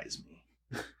surprise me.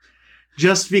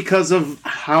 Just because of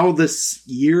how this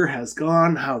year has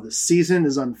gone, how the season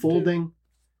is unfolding,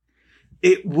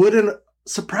 it wouldn't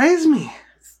surprise me.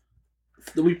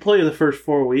 We play the first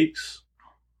 4 weeks.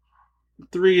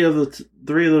 three of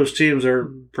those teams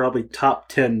are probably top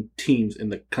 10 teams in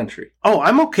the country. Oh,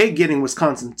 I'm okay getting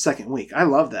Wisconsin second week. I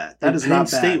love that. That is not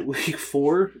bad. Penn State week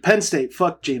 4. Penn State,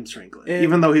 fuck James Franklin,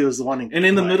 even though he was wanting. And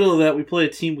in the middle of that, we play a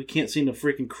team we can't seem to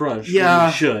freaking crush. Yeah,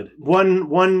 we should.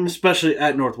 One, especially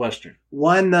at Northwestern.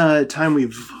 One time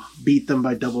we've beat them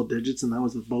by double digits, and that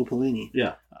was with Bo Pelini.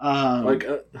 Yeah,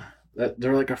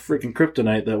 they're like a freaking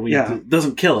kryptonite that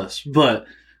doesn't kill us, but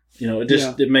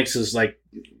it makes us like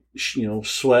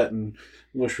sweat and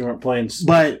wish we weren't playing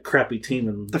a crappy team.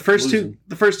 And the first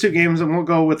two games, and we'll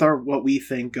go with what we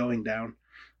think going down.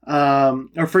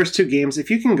 Our first 2 games,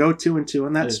 if you can go 2-2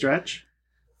 in that stretch,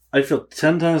 I'd feel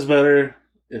 10 times better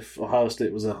if Ohio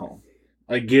State was at home.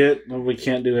 I get we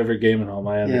can't do every game at home.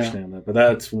 I understand that, but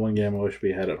that's one game I wish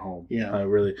we had at home. Yeah,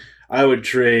 I would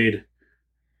trade.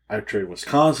 I'd trade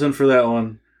Wisconsin for that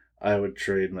one. I would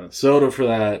trade Minnesota for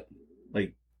that.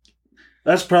 Like,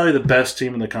 that's probably the best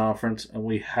team in the conference, and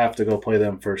we have to go play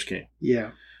them first game.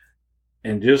 Yeah.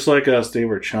 And just like us, they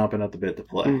were chomping at the bit to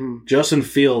play. Mm-hmm. Justin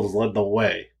Fields led the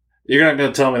way. You're not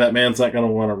going to tell me that man's not going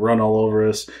to want to run all over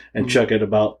us and chuck it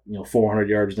about 400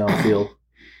 yards down the field.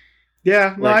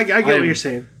 Yeah, no, I get what you're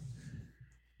saying.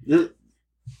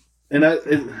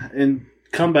 And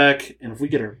come back, and if we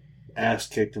get our ass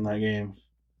kicked in that game,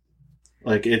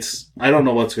 like I don't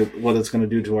know what it's going to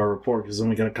do to our report, because then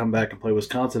we're going to come back and play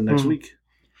Wisconsin next week.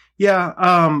 Yeah,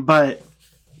 but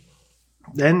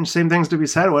then same things to be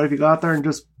said. What if you go out there and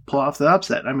just pull off the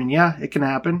upset? I mean, yeah, it can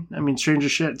happen. I mean, stranger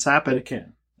shit, it's happened. It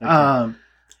can. I've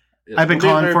been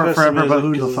calling for it forever, but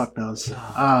who the fuck knows?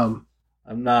 I'm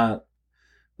not.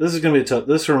 This is going to be tough.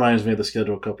 This reminds me of the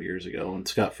schedule a couple years ago when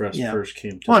Scott Frost first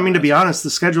came to. Well, I mean, to be honest,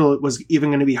 the schedule was even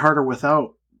going to be harder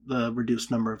without the reduced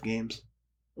number of games.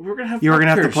 You were going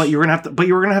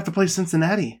to have to play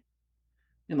Cincinnati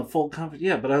in the full conference.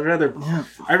 Yeah, but I'd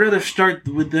rather start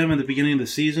with them at the beginning of the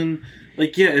season.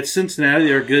 Like, yeah, it's Cincinnati;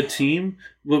 they're a good team,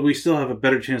 but we still have a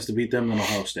better chance to beat them than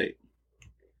Ohio State.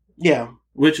 Yeah.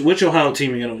 Which Ohio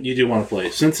team you do want to play,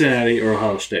 Cincinnati or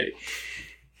Ohio State?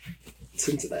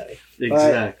 Cincinnati.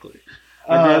 Exactly.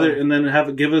 I'd rather, and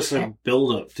then give us a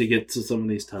build up to get to some of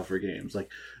these tougher games. Like,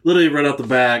 literally right out the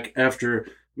back after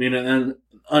being an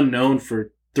unknown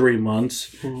for 3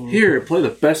 months. Mm-hmm. Here, play the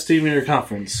best team in your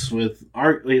conference with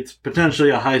it's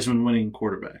potentially a Heisman winning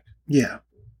quarterback. Yeah.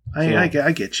 I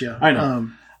get you. I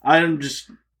know. I'm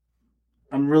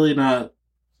really not.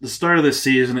 The start of this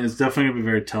season is definitely going to be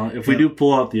very telling. If we do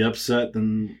pull out the upset,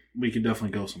 then we could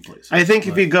definitely go someplace. I think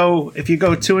if you go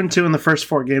 2-2 in the first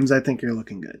 4 games, I think you're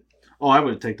looking good. Oh, I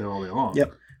would take that all day long.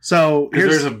 Yep. So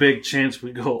there's a big chance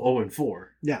we go 0-4.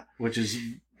 Yeah.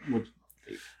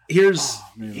 Here's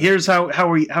how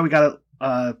we got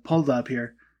it pulled up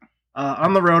here.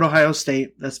 On the road, Ohio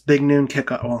State. That's big noon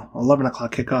kickoff. Well, 11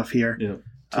 o'clock kickoff here. Yeah.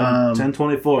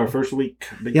 10-24, first week,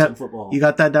 Big Ten football. You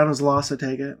got that down as a loss, I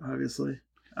take it, obviously.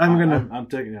 I'm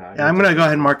taking it. I'm gonna go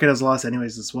ahead and mark it as a loss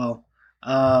anyways as well.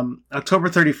 October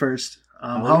 31st,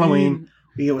 Halloween.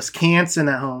 We get Wisconsin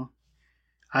at home.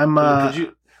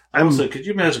 Could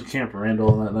you imagine Camp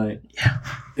Randall on that night? Yeah.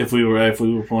 If we were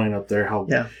playing up there,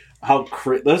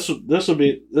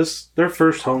 their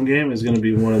first home game is going to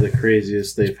be one of the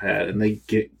craziest they've had, and they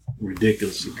get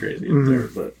ridiculously crazy up there.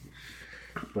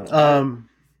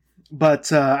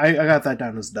 But I got that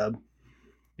down as dub.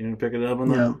 You gonna pick it up on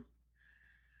that? Yeah.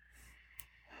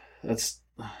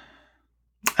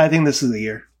 I think this is the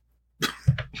year.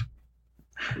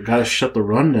 We gotta shut the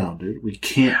run down, dude. We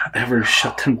can't ever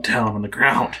shut them down on the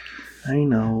ground. I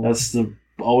know. That's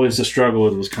always the struggle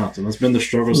with Wisconsin. That's been the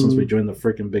struggle since we joined the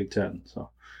freaking Big Ten. So,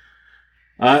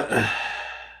 I'm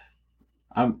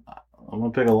gonna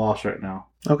pick a loss right now.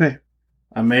 Okay.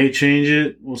 I may change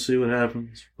it. We'll see what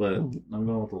happens, but I'm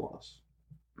going with the loss.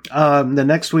 The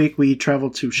next week we travel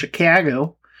to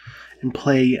Chicago and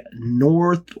play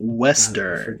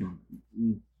Northwestern.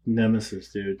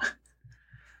 Nemesis, dude.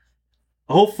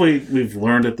 Hopefully we've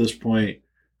learned at this point,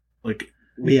 like,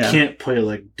 we can't play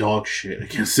like dog shit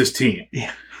against this team.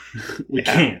 Yeah. We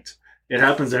can't. It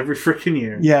happens every freaking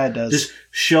year. Yeah, it does. Just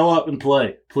show up and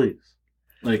play, please.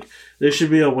 Like, there should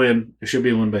be a win. It should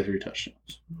be a win by 3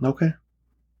 touchdowns. Okay.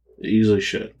 It easily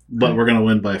should. But we're going to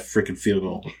win by a freaking field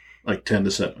goal, like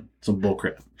 10-7. Some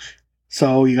bullcrap.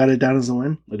 So you got it down as a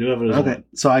win? I do have it as a win. Okay,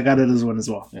 so I got it as a win as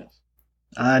well. Yes.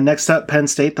 Next up, Penn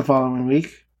State the following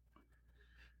week.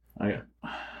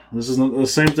 This is the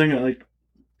same thing. Like,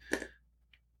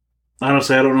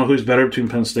 honestly, I don't know who's better between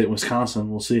Penn State and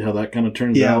Wisconsin. We'll see how that kind of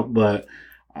turns out. But,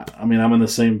 I mean, I'm in the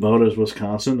same boat as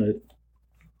Wisconsin.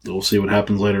 We'll see what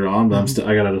happens later on, but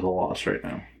I got it as a loss right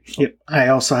now. So. Yep, I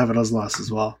also have it as loss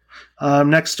as well.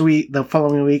 Next week, the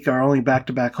following week, our only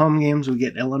back-to-back home games, we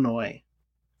get Illinois.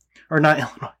 Or not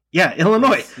Illinois. Yeah,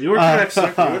 Illinois. You were correct,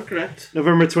 sir. You were correct.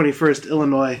 November 21st,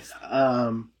 Illinois.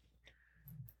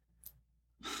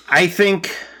 I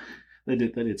think... They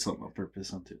did something on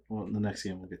purpose. Well, in the next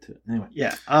game, we'll get to it. Anyway.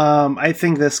 Yeah. I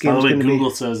think this game is going to be...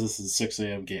 Google says this is a 6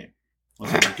 a.m. game.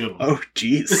 That's a good one. Oh,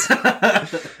 jeez.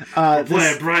 We're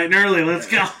playing bright and early. Let's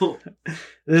go.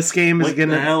 This game is going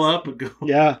to... Wake the hell up and go.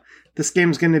 Yeah. This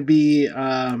game's going to be...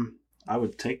 I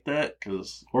would take that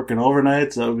because working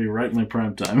overnights, that would be right in my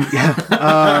prime time.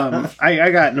 Yeah.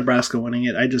 I got Nebraska winning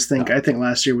it. I just think... I think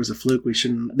last year was a fluke. They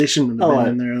shouldn't have been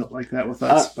in there like that with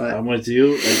us. But I'm with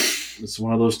you. It's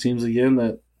one of those teams again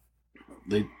that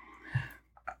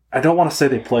I don't want to say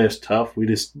they play us tough.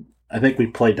 I think we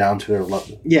play down to their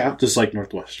level. Yeah. Just like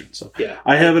Northwestern. So yeah.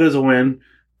 I have it as a win.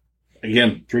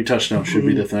 Again, 3 touchdowns should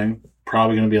be the thing.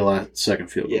 Probably going to be a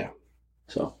second field goal. Yeah.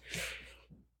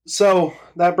 So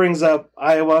that brings up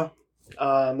Iowa.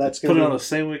 That's going to put it on the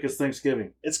same week as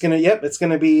Thanksgiving. It's going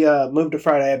to be moved to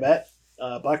Friday, I bet.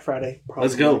 Black Friday.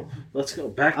 Probably. Let's go.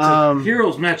 Back to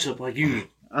Heroes matchup like you.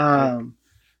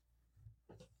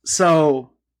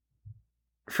 So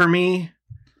for me,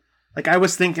 like I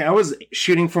was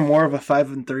shooting for more of a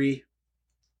 5-3,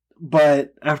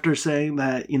 but after saying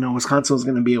that, Wisconsin was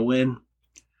going to be a win,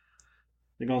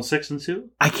 they're going 6-2.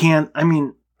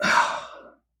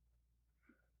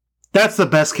 That's the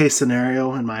best case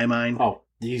scenario in my mind. Oh,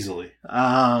 easily.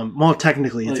 Well,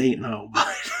 technically it's 8-0, but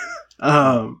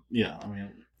yeah,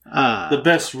 the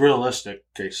best realistic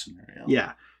case scenario.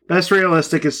 Yeah, best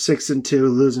realistic is 6-2,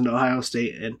 losing to Ohio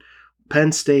State and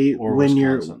Penn State. Or win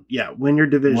Wisconsin. Win your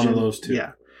division. One of those two.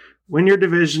 Yeah, win your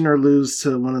division or lose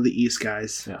to one of the East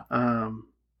guys. Yeah.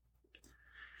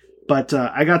 But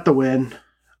I got the win.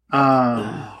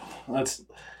 I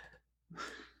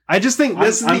just think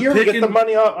this is the year to get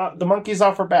the monkeys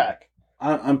off our back.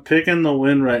 I'm picking the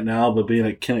win right now, but being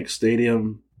at Kinnick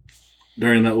Stadium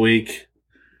during that week,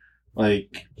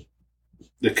 like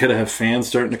they could have fans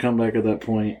starting to come back at that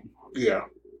point. Yeah.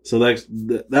 So that's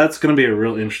going to be a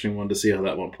real interesting one to see how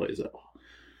that one plays out.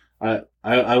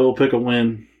 I will pick a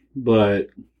win, but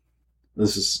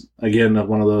this is again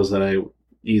one of those that I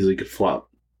easily could swap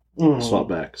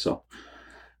back. So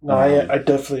no, I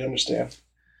definitely understand.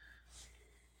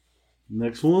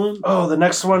 Next one. Oh, the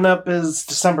next one up is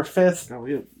December 5th. Oh,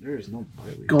 there is no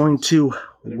going to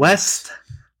West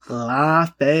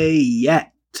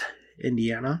Lafayette,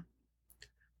 Indiana,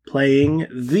 playing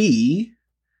the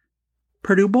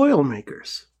Purdue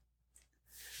Boilermakers.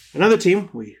 Another team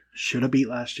we should have beat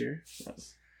last year.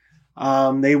 Yes.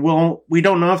 We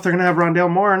don't know if they're going to have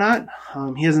Rondale Moore or not.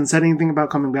 He hasn't said anything about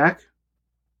coming back.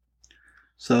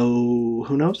 So,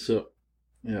 who knows? So,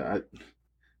 yeah,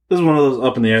 this is one of those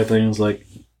up in the air things. Like,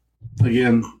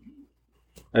 again,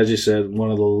 as you said,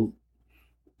 one of the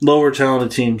lower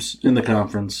talented teams in the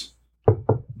conference.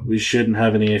 We shouldn't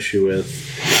have any issue with.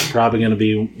 Probably going to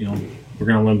be, we're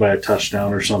going to win by a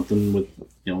touchdown or something. With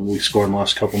we scored in the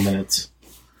last couple minutes.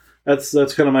 That's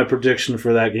kind of my prediction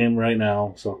for that game right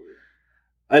now. So,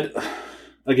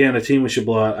 again, a team we should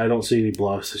blow out. I don't see any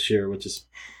blowouts this year, which is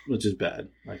bad.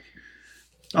 Like,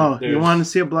 you want to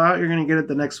see a blowout? You're going to get it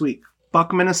the next week.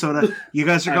 Buck, Minnesota. You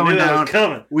guys are going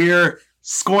down. We're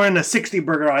scoring a 60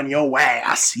 burger on your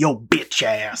ass. Yo bitch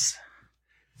ass.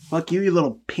 Fuck you, you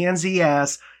little pansy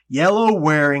ass, yellow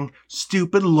wearing,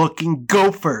 stupid looking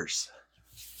gophers.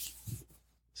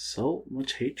 So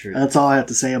much hatred. That's all I have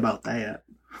to say about that.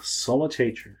 So much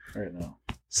hatred right now.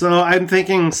 So I'm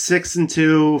thinking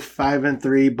 6-2,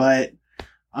 5-3, but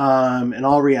in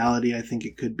all reality, I think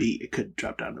it could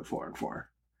drop down to 4-4.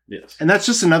 Yes. And that's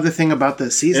just another thing about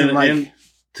this season. And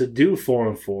to do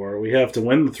 4-4, we have to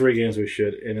win the 3 games we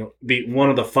should and beat one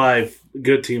of the 5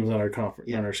 good teams on our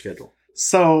conference on our schedule.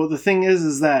 So the thing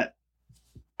is that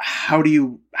how do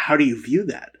you view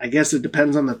that? I guess it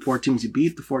depends on the 4 teams you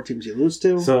beat, the 4 teams you lose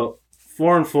to. So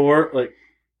 4-4, like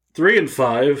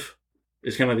 3-5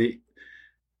 is kind of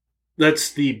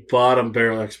that's the bottom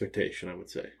barrel expectation, I would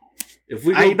say.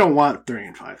 I don't want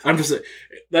 3-5. I'm just saying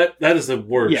that is the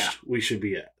worst we should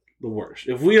be at. The worst.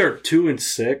 If we are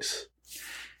 2-6,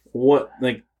 what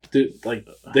they got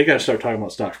to start talking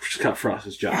about Scott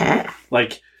Frost's job.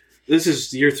 Like, this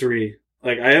is year 3.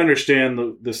 Like, I understand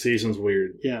the season's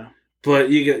weird. Yeah. But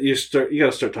you got to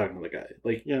start talking to the guy.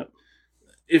 Like, yeah.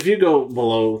 If you go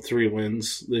below 3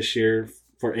 wins this year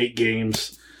for 8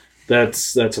 games,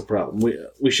 that's a problem.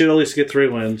 We should at least get 3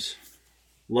 wins.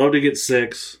 Love to get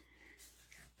 6.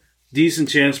 Decent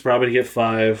chance probably to get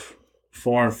 5.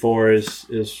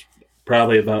 4-4 is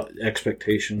probably about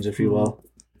expectations, if you will.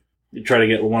 you try to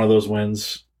get one of those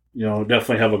wins.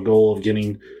 Definitely have a goal of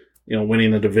getting,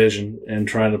 winning the division and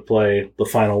trying to play the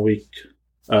final week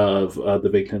of the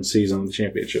Big Ten season, the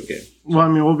championship game. Well, I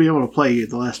mean, we'll be able to play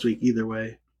the last week either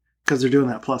way because they're doing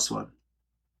that +1.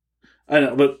 I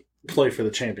know, but play for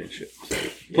the championship.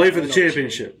 Play for the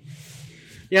championship.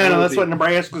 Yeah, no, that's what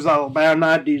Nebraska's all about.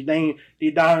 Not these darn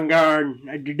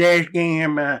the dash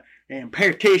game and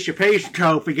participation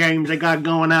trophy games they got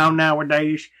going on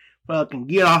nowadays. Fucking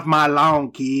get off my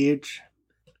lawn, kids.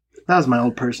 That was my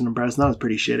old person impression. That was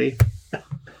pretty shitty.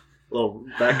 Little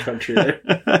backcountry there.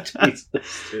 Jesus,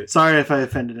 dude. Sorry if I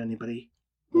offended anybody.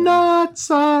 Not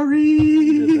sorry.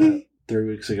 You did that 3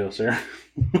 weeks ago, sir.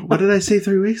 What did I say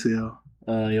 3 weeks ago?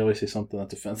 You always say something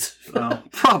that's offensive. Oh,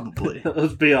 probably.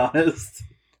 Let's be honest.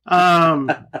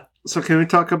 So can we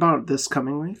talk about this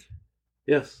coming week?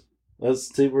 Yes.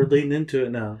 Let's see. We're leading into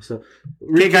it now. So,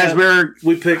 okay, guys,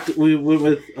 we went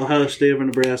with Ohio State over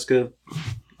Nebraska.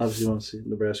 Obviously, you want to see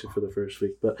Nebraska for the first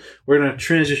week, but we're going to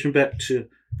transition back to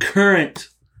current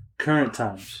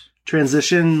times.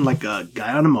 Transition like a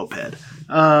guy on a moped.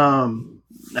 I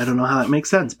don't know how that makes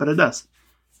sense, but it does.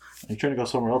 Are you trying to go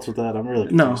somewhere else with that? I'm really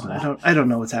confused now. I don't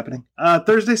know what's happening.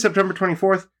 Thursday, September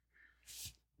 24th.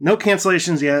 No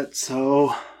cancellations yet,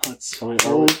 so let's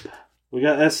hope. We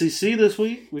got SEC this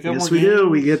week. We got yes, more we games. do.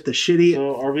 We get the shitty.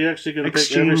 So are we actually going to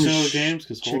pick every single games?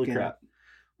 Because holy crap.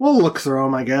 We'll look through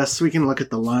them, I guess. We can look at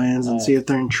the lines and see if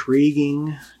they're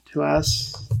intriguing to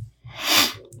us.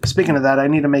 Speaking of that, I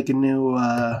need to make a new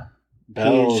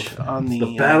page on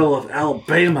the Battle of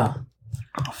Alabama.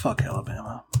 Oh, fuck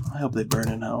Alabama. I hope they burn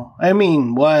in hell. I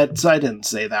mean, what? I didn't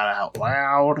say that out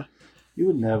loud. You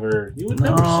would never.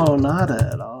 No, not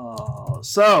at all.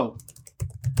 So,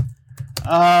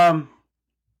 that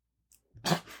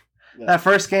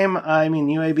first game, I mean,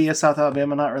 UAB is South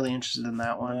Alabama. Not really interested in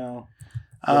that one. No.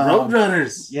 The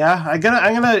Roadrunners. Yeah,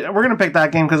 we're gonna pick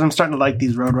that game because I'm starting to like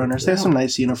these Roadrunners. They have some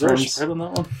nice uniforms. Is there a spread on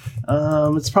that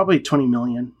one? It's probably 20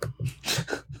 million.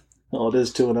 Oh, it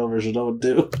is 2-0 versus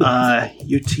 0-2.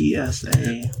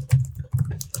 UTSA.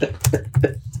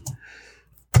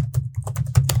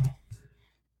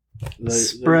 The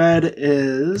spread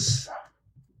is.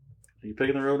 Are you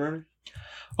picking the Roadrunners?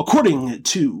 According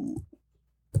to,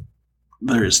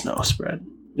 there is no spread.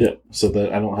 Yeah, so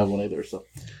that I don't have one either. So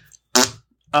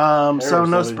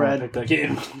no spread. Pick that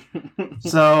game.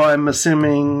 So I'm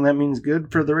assuming that means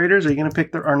good for the Raiders. Are you going to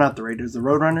pick not the Raiders, the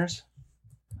Roadrunners?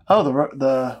 Oh,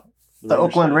 the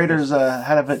Oakland Raiders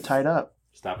had it tied up.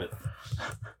 Stop it.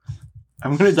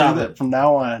 I'm going to do that from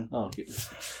now on. Oh, okay. There's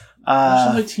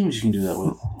so many teams you can do that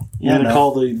with. You're going to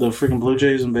call the freaking Blue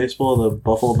Jays in baseball the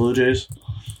Buffalo Blue Jays?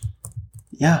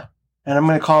 Yeah. And I'm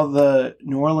going to call the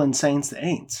New Orleans Saints the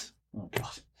Aints. Oh, God.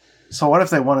 So what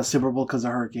if they won a Super Bowl because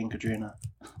of Hurricane Katrina?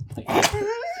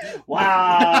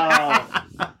 Wow.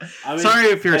 I mean, sorry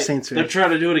if you're a Saints fan. They're trying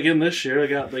to do it again this year. They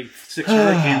got like 6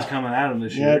 hurricanes coming at them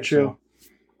this year. Yeah, true.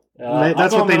 So,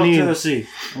 that's what they need. Tennessee.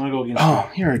 I'm going to go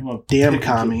against you. You're a damn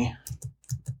commie.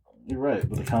 You're right,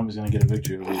 but the commie's going to get a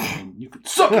victory. You could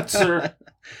suck it, sir.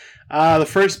 The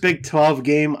first Big 12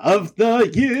 game of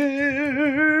the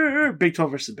year. Big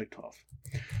 12 versus Big 12.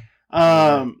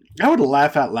 I would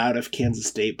laugh out loud if Kansas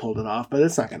State pulled it off, but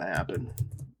it's not going to happen.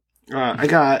 I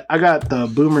got the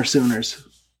Boomer Sooners.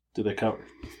 Do they cover?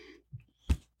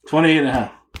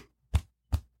 28.5.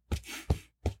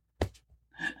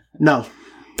 No.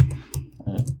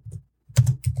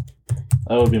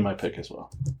 That would be my pick as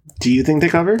well. Do you think they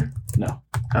cover? No.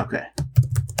 Okay.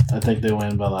 I think they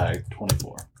win by like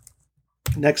 24.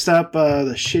 Next up,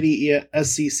 the shitty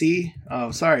SEC.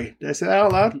 Oh, sorry. Did I say that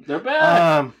out loud? They're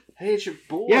bad. Hey, it's your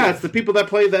boy. Yeah, it's the people that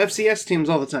play the FCS teams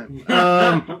all the time.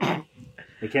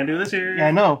 They can't do this here. Yeah,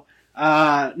 I know.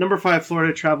 Number 5,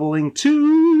 Florida traveling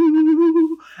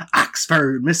to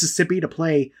Oxford, Mississippi to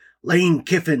play Lane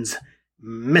Kiffin's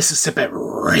Mississippi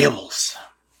Rebels.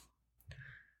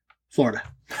 Florida.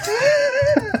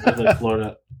 I think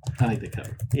Florida. I think they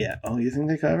cover. Yeah. Oh, you think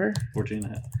they cover?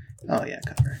 14.5. Oh, yeah,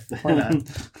 cover. Why not?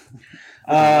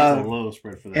 That's a low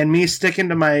spread for that. And me sticking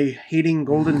to my hating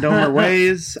Golden Domer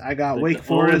ways, I got Wake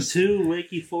Forest. 2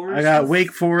 Wakey Forest. I got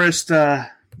Wake Forest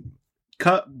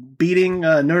beating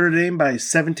Notre Dame by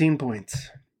 17 points.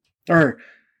 Or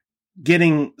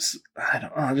getting...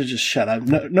 I'll just shut up.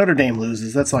 Notre Dame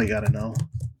loses. That's all you got to know.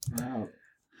 Wow.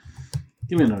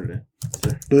 Give me Notre Dame.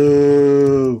 Sure.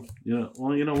 Boo.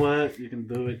 Well, you know what? You can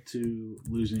do it to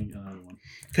losing another one.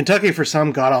 Kentucky, for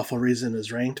some god-awful reason,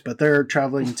 is ranked, but they're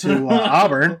traveling to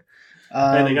Auburn.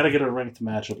 Hey, they got to get a ranked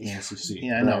matchup in the SEC.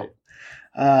 Yeah, I know.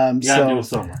 You got to do it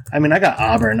somewhere. I mean, I got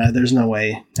Auburn. There's no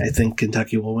way I think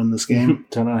Kentucky will win this game.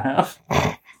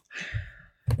 10.5.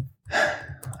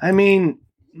 I mean,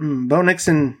 Bo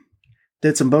Nixon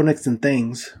did some Bo Nixon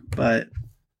things, but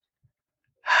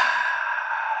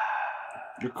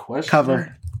You're questioning?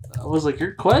 cover. I was like,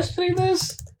 you're questioning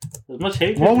this? As much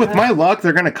hate. Well, with my luck,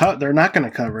 they're gonna cut. They're not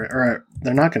gonna cover it, or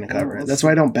they're not gonna cover it. That's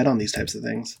why I don't bet on these types of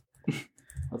things.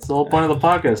 That's the whole point of the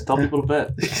podcast. Tell people to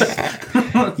bet.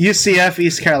 UCF,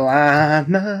 East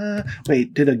Carolina.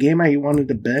 Wait, did a game I wanted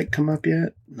to bet come up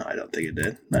yet? No, I don't think it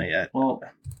did. Not yet. Well,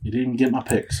 you didn't get my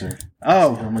pick, sir.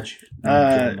 Oh, how much?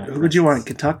 who would you want?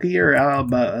 Kentucky or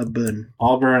Alabama?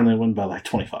 Auburn. They win by like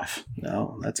 25.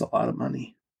 No, that's a lot of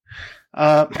money.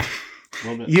 A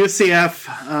little bit. UCF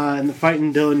and the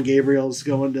Fighting Dylan Gabriel's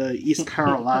going to East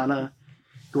Carolina.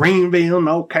 Greenville,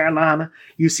 North Carolina.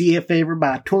 UCF favored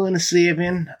by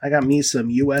 27. I got me some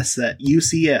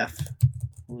UCF.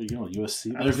 Where are you going?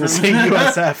 USC? I was going to say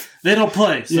USF. They don't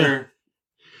play, sir. Yeah.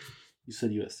 You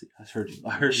said USC. I heard you.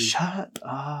 I heard you. Shut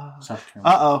up. South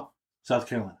Carolina. Uh-oh. South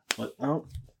Carolina. What? Oh.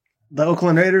 The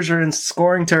Oakland Raiders are in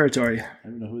scoring territory. I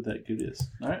don't know who that dude is.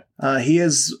 All right. He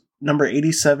is number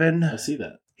 87. I see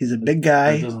that. He's a big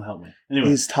guy. That doesn't help me. Anyway.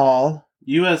 He's tall.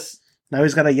 US. Now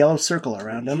he's got a yellow circle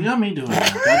around him. You got me doing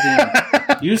that.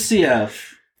 Goddamn.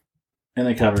 UCF. And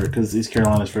they cover because East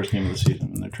Carolina's first game of the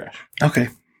season and they're trash. Okay.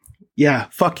 Yeah.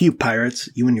 Fuck you, Pirates.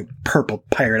 You and your purple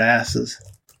pirate asses.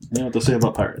 You know what they'll say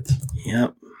about Pirates?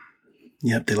 Yep.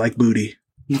 Yep. They like booty.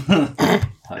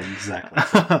 Exactly.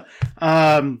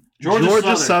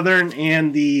 Georgia Southern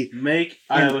and the Make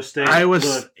Iowa State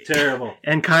look terrible.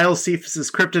 And Kyle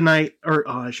Cephas's kryptonite, or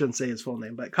I shouldn't say his full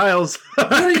name, but Kyle's.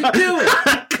 What are you doing?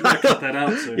 Cut that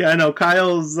out, sir. Yeah, I know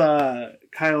Kyle's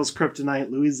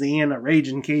kryptonite. Louisiana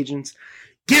Raging Cajuns.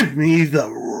 Give me the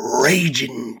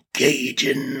Raging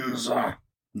Cajuns.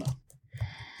 No.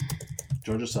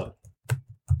 Georgia Southern.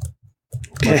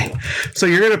 Okay, so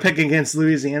you're gonna pick against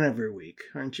Louisiana every week,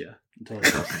 aren't you? Until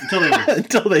they lose.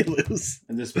 Until they lose.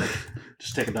 And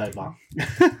just take a dive bomb.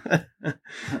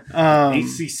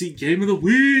 ACC Game of the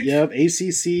Week. Yep,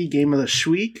 ACC Game of the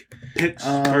Schweek.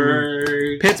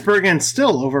 Pittsburgh. Pittsburgh and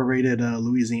still overrated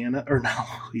Louisiana. Or not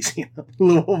Louisiana.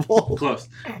 Louisville. Close.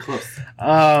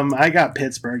 I got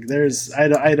Pittsburgh.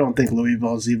 I don't think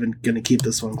Louisville's even going to keep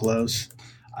this one close.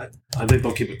 I think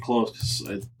they'll keep it close because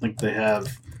I think they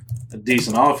have a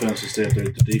decent offense. Instead,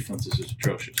 the defense is just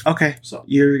atrocious. Okay. So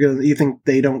you think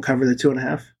they don't cover the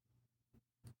 2.5?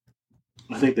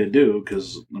 I think they do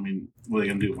because, I mean, what are they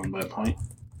going to do? Win by a point?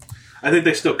 I think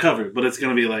they still cover, but it's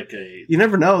going to be like a... You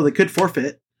never know. They could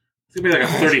forfeit. It's going to be like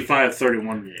a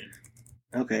 35-31 game.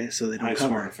 Okay, so they don't High cover.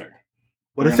 scoring affair.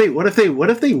 What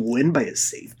if they win by a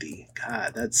safety?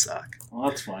 God, that'd suck. Well,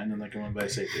 that's fine. Then they can win by a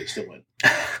safety. They still win.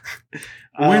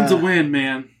 A win's a win,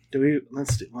 man.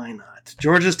 Why not?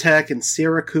 Georgia Tech and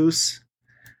Syracuse.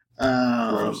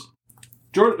 Gross.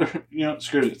 Screw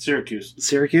it. Syracuse.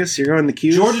 Syracuse, you're going the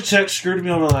Qs? Georgia Tech screwed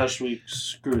me over last week.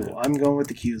 Screw it. Well, I'm going with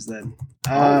the Qs then.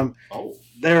 I'm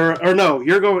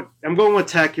going with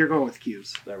Tech, you're going with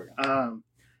Qs. There we go.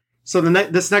 So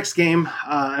this next game,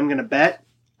 I'm going to bet.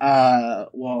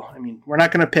 We're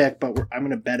not going to pick, but I'm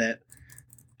going to bet it.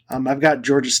 I've got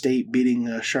Georgia State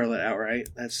beating Charlotte outright.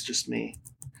 That's just me.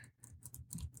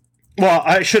 Well,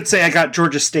 I should say I got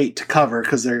Georgia State to cover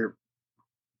because they're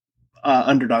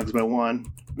underdogs by 1.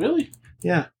 Really?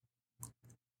 Yeah.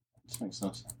 This makes no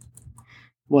sense.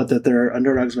 What, that they're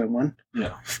underdogs by 1?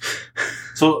 Yeah.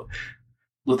 So,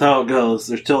 with how it goes,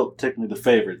 they're still technically the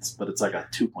favorites, but it's like a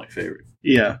 2-point favorite.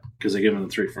 Yeah. Because they give them the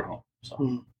 3 for home.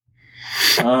 So,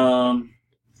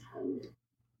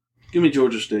 give me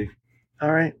Georgia State.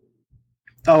 All right.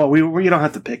 Oh, you don't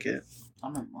have to pick it.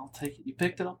 I'll take it. You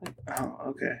picked it, I'll pick it. Oh,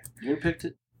 okay. You picked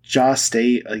it? Jaw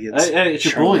State against Hey, it's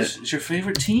your Charlotte. boys. It's your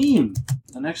favorite team.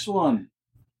 The next one.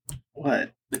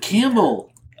 What? The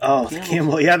Campbell. Oh, the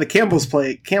Campbell. Yeah, the Campbells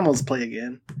play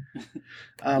again.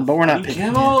 But we're not picking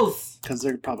Campbells because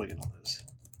they're probably going to lose.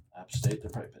 App State, they're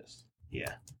probably pissed.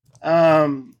 Yeah.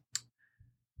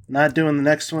 Not doing the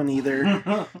next one either.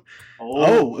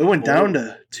 It went down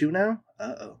to 2 now?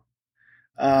 Uh-oh.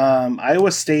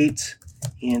 Iowa State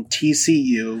and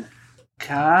TCU.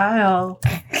 Kyle.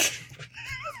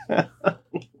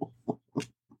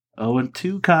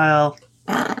 0-2, Kyle.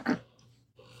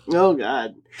 Oh,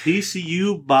 God.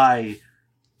 TCU by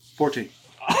 14.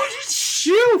 Oh,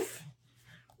 shoot!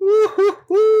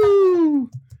 Woo-hoo-hoo!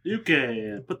 You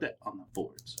can put that on the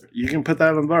board, sir. You can put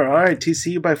that on the board. All right,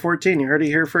 TCU by 14. You heard it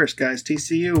here first, guys.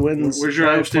 TCU wins. Where's your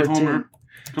by Iowa State 14. homer?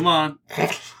 Come on.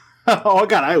 Oh, I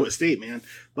got Iowa State, man.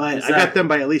 But Exactly. I got them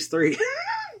by at least 3.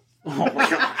 Oh, my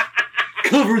God.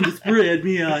 Covering the spread,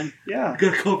 man. Yeah.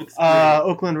 Gotta cover the spread.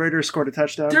 Oakland Raiders scored a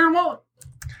touchdown. Darren Waller.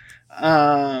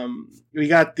 We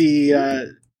got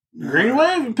the Green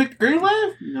Wave? You picked Green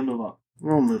Wave? We'll move on.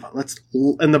 We'll move on. Let's,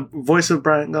 in the voice of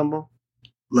Bryant Gumbel,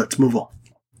 let's move on.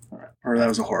 All right. Or that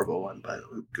was a horrible one, but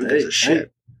who gives a shit? Hey.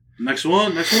 Next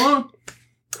one.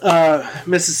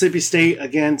 Mississippi State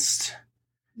against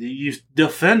the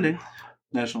defending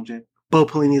national champ. Bo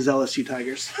Pelini's LSU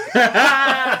Tigers.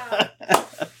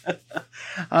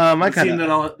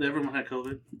 Everyone had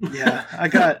COVID. Yeah, I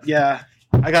got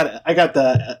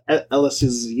the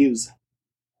LSU's U's.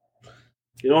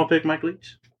 You don't want to pick Mike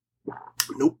Leach?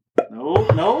 Nope.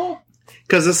 No.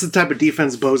 Because this is the type of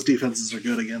defense Bo's defenses are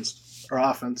good against, or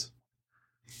offense.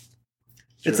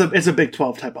 Sure. It's a Big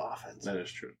 12 type of offense. That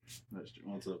is true.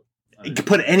 You can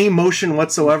put any motion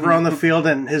whatsoever on the field,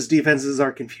 and his defenses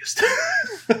are confused.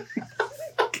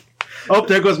 Oh,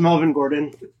 there goes Melvin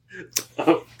Gordon.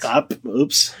 Oh.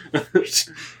 Oops. Wait,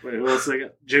 who else I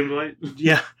got? James White?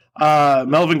 Yeah.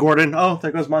 Melvin Gordon. Oh,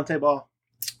 there goes Monte Ball.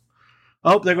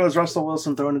 Oh, there goes Russell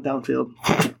Wilson throwing it downfield.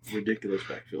 Ridiculous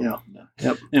backfield. Yeah. No.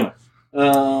 Yep. Anyway,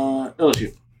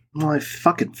 LSU. Well, I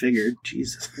fucking figured.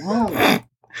 Jesus. I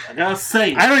gotta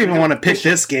say. I don't even want to pick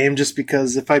this game just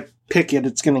because if I pick it,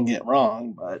 it's going to get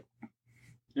wrong. But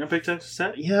you want to pick Texas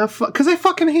Tech? Yeah, because I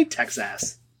fucking hate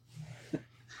Texas.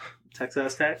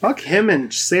 Texas Tech? Fuck him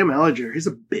and Sam Ellinger. He's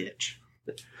a bitch.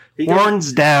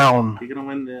 Horns down. He gonna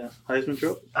win the Heisman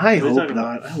Trophy? I hope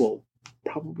not. I will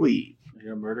probably. You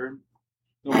gonna murder him?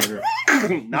 Don't murder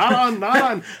him. Not on.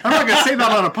 I'm not gonna say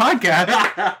that on a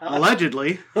podcast.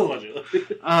 Allegedly.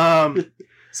 I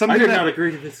did not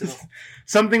agree to this at all.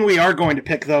 Something we are going to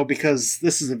pick though, because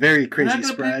this is a very crazy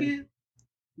spread. Did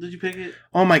you pick it?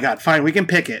 Oh my god! Fine, we can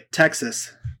pick it.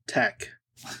 Texas Tech.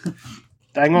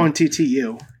 I'm going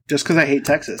TTU just because I hate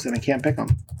Texas and I can't pick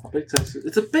them. Big Texas.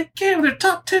 It's a big game. They're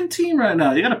top 10 team right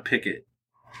now. You gotta pick it.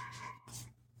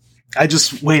 I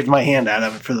just waved my hand out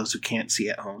of it for those who can't see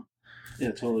at home.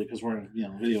 Yeah, totally. Because we're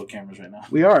video cameras right now.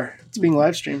 We are. It's being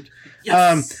live streamed.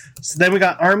 Yes. So then we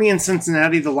got Army and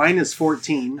Cincinnati. The line is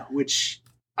 14, which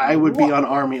I would be on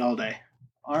Army all day.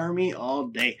 Army all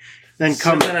day. Then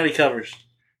Cincinnati covers.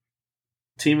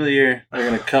 Team of the year. They're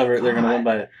going to cover it. They're going to win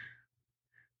by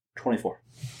 24.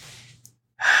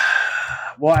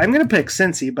 Well, I'm going to pick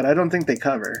Cincy, but I don't think they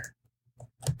cover.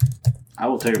 I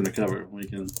will take them to cover. We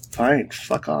can. Fine.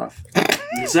 Fuck off.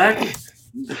 Exactly.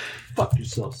 Fuck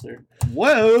yourself, sir.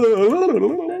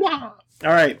 Whoa. All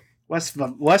right. West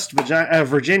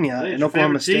Virginia and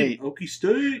Oklahoma State. Okie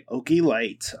State. Okie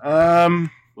Light.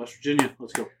 West Virginia.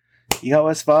 Let's go. You got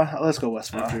West Va? Let's go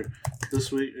West Va. After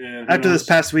this week. After this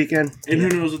past weekend. And who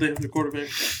knows if they have their quarterback.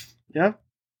 Yeah.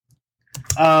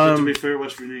 But to be fair,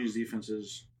 West Virginia's defense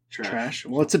is trash.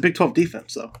 Well, it's a Big 12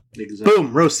 defense, though. Exactly.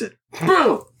 Boom. Roasted.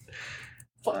 Boom.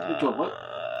 Fuck Big 12. What?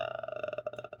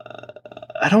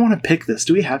 I don't want to pick this.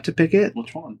 Do we have to pick it?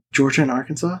 Which one? Georgia and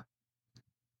Arkansas?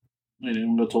 Wait,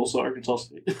 didn't go Tulsa, Arkansas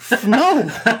State? No.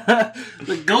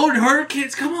 The Golden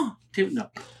Hurricanes, come on.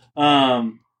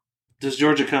 No. Does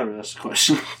Georgia cover? That's the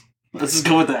question. Let's just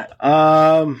go with that.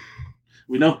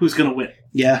 We know who's going to win.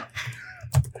 Yeah.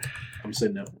 I'm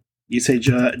saying no. You say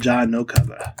John no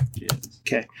cover. Yes.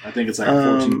 Okay. I think it's like a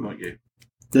 14-point game.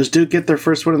 Does Duke get their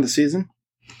first win of the season?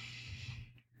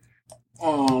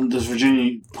 Does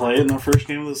Virginia play in their first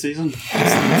game of the season?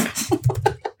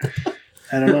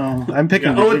 I don't know. I'm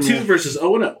picking Virginia. 0-2 versus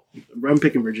 0-0. I'm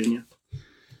picking Virginia.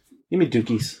 Give me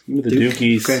Dukies. Give me the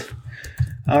Dukies. Okay.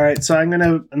 All right. So I'm going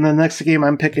to, in the next game,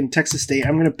 I'm picking Texas State.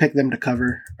 I'm going to pick them to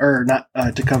cover, or not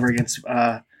to cover against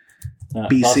BC.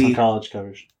 Boston College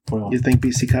covers. 21. You think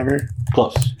BC cover?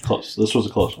 Close. This was a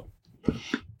close one.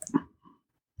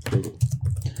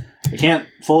 I can't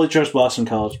fully trust Boston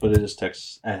College, but it is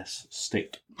Texas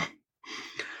State.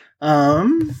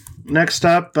 Next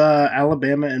up,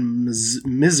 Alabama and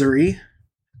Missouri.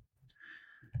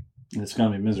 It's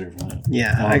gonna be misery for them.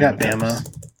 Yeah, I got Bama.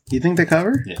 You think they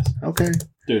cover? Yes. Okay.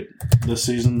 Dude, this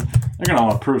season they're gonna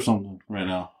want to prove something right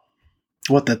now.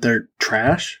 What? That they're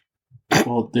trash?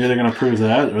 Well, they're either gonna prove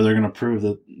that, or they're gonna prove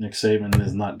that Nick Saban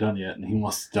is not done yet, and he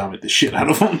wants to dominate the shit out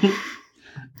of them.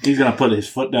 He's gonna put his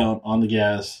foot down on the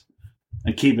gas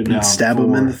and keep it down. And stab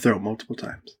him in the throat multiple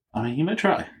times. I mean, he might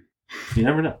try. You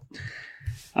never know.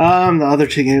 The other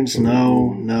two games,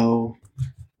 no.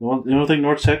 You don't think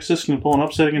North Texas can pull an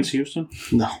upset against Houston?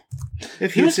 No.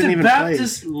 If Houston even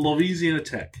Baptist, Louisiana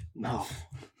Tech. No.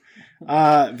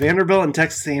 Vanderbilt and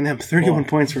Texas A&M, 31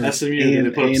 points for SMU.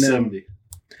 They put up 70.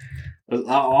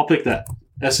 I'll pick that.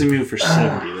 SMU for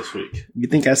 70 this week. You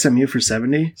think SMU for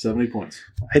 70? 70 points.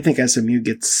 I think SMU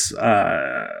gets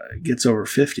over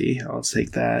 50. I'll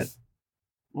take that.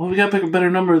 Well, we got to pick a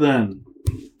better number then.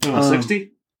 60?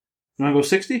 You want to go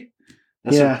 60?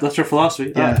 That's her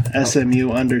philosophy. Yeah, Right.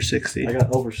 SMU under 60. I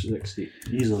got over 60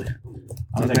 easily.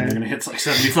 I'm thinking Okay. they're going to hit like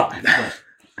 75.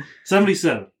 But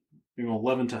 77. You're going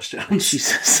 11 touchdowns.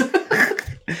 Jesus.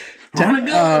 Run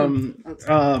and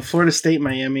gun. Florida State,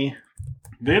 Miami.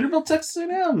 Vanderbilt, Texas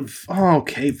A&M.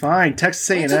 Okay, fine. Texas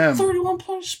It's a A&M.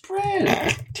 31-point spread.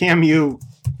 TMU.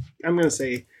 I'm gonna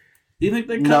say Do you think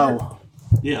they cover? no.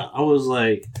 Yeah, I was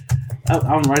like,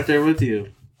 I'm right there with you.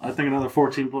 I think another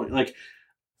 14 point. Like,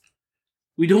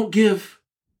 we don't give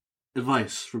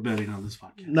advice for betting on this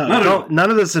podcast. No, none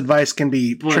of this advice can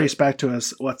be But- traced back to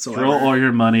us whatsoever. Throw all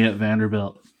your money at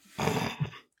Vanderbilt.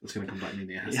 It's going to come bite me in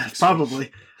the ass. Yeah, next probably.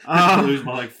 week. Lose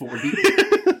by like 40.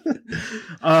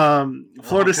 Florida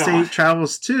God. State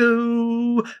travels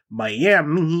to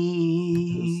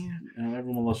Miami.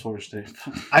 Everyone loves Florida State.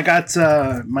 I got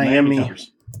Miami.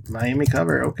 covers. Miami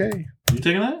cover. Okay. You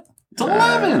taking that? It's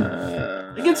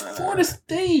 11 against Florida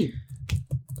State.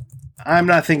 I'm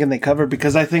not thinking they cover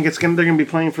because I think they're going to be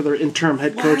playing for their interim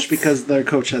head coach What? because their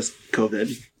coach has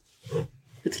COVID.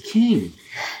 It's King.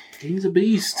 King's a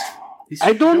beast. He's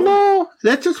I don't showing- know.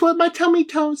 That's just what my tummy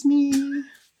tells me.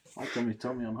 My tummy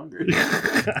told me I'm hungry.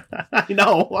 I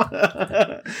know.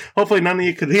 Hopefully, none of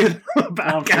you could hear the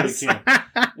I'm sure podcast. you can.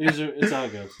 It's how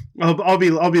it goes. I'll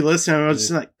be listening. I was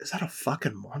just like, is that a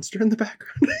fucking monster in the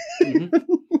background?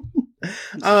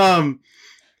 Mhm.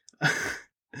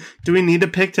 Do we need to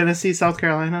pick Tennessee, South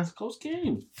Carolina? Close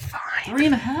game. Fine.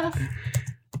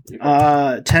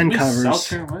 3.5. 10 Miss covers. South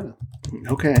Carolina.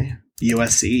 Okay.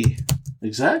 USC.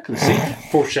 Exactly. See?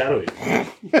 Foreshadowing.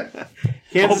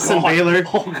 Kansas and God. Baylor.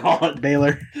 Oh, God.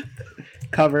 Baylor.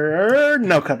 Cover.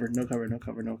 No cover.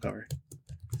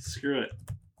 Screw it.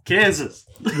 Kansas.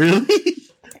 Really?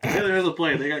 Baylor has a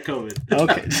play. They got COVID.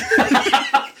 Okay.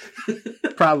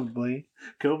 Probably.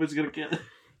 COVID's going to kill it.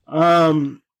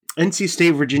 NC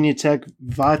State, Virginia Tech,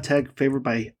 Va-Tech favored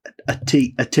by a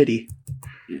titty.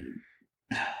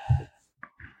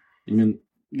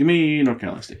 Give me North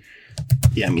Carolina State.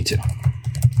 Yeah, me too.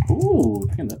 Ooh,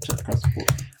 picking that upset across the board.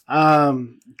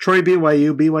 Troy,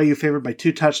 BYU favored by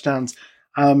 2 touchdowns.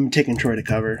 I'm taking Troy to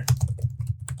cover.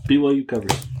 BYU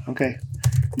covers. Okay.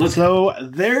 Let's So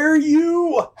there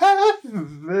you have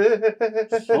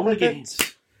it. So many games.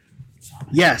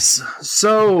 Yes.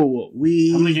 So How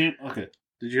many we games? Okay.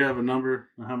 Did you have a number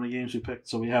on how many games you picked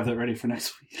so we have that ready for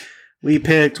next week?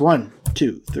 picked 1,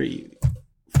 2, 3,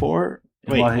 4.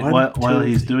 Wait, While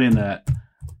he's doing that,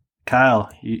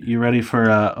 Kyle, you ready for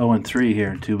 0-3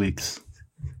 here in 2 weeks?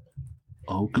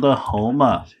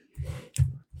 Oklahoma.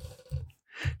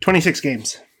 26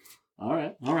 games. All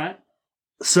right.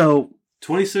 So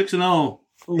 26-0,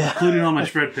 including all my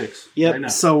spread picks. yep. Right now.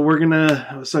 So you're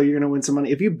gonna win some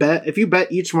money if you bet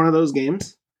each one of those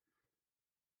games.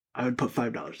 I would put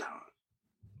 $5 down on it.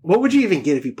 What would you even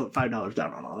get if you put $5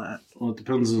 down on all that? Well, it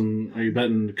depends on. Are you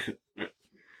betting?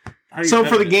 So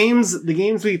for the games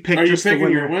we picked, are you just the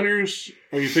picking your winner. winners?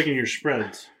 Or are you picking your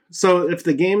spreads? So if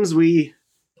the games we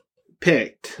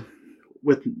picked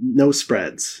with no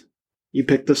spreads, you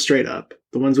picked the straight up.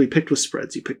 The ones we picked with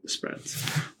spreads, you picked the spreads.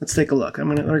 Let's take a look.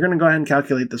 We're gonna go ahead and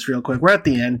calculate this real quick. We're at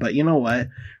the end, but you know what?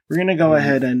 We're gonna go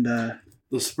ahead and The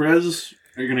spreads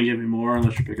are going to give me more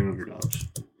unless you're picking underdogs.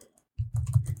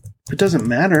 it doesn't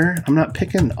matter. I'm not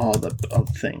picking all the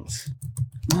things.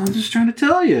 Well, I'm just trying to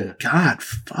tell you. God,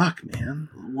 fuck, man.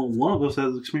 Well, one of us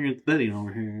has experience betting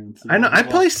over here. I know. I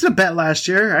placed a bet last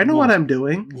year. I know what I'm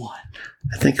doing. What?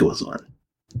 I think it was one.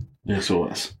 Yes, it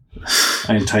was.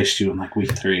 I enticed you in like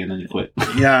week 3 and then you quit.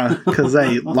 Yeah, because I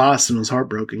lost and was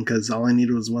heartbroken because all I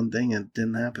needed was one thing and it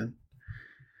didn't happen.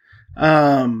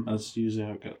 That's usually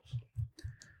how it goes.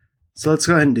 So let's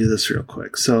go ahead and do this real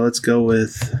quick. So let's go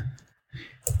with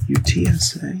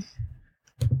UTSA.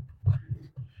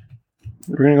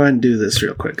 We're going to go ahead and do this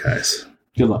real quick, guys.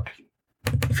 Good luck.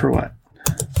 For what?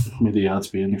 May the odds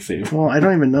be in your favor. Well, I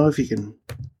don't even know if you can...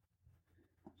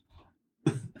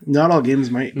 Not all games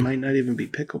might not even be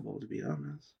pickable, to be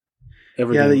honest.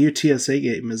 Yeah, the UTSA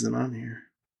game isn't on here.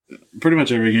 Pretty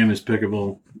much every game is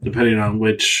pickable, depending on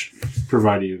which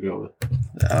provider you go with.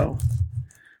 Oh.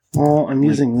 Well, I'm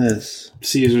using this.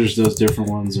 Caesars does different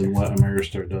ones than what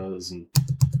Ameristar does, and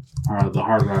the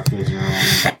Hard Rock does their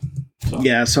own. So.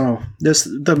 Yeah, so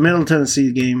the Middle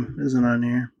Tennessee game isn't on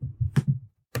here.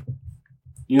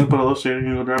 You gonna put a low standing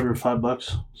and go grab your $5,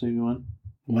 see if you win?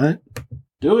 What?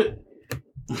 Do it.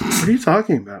 What are you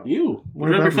talking about? You. What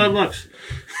Grab your about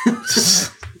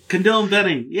 $5. Condone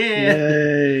betting. Yeah.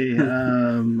 Yay.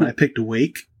 I picked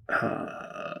Wake.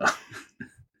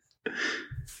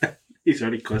 He's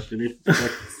already questioning.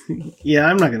 Yeah,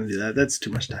 I'm not going to do that. That's too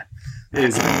much time.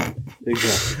 Exactly.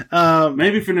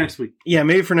 Maybe for next week. Yeah,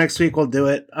 maybe for next week we'll do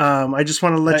it. I just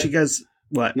want to let you guys.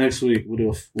 What? Next week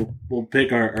we'll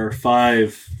pick our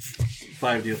five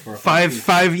deal for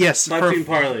our team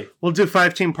parlay. We'll do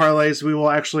 5-team parlays. We will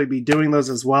actually be doing those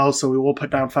as well, so we will put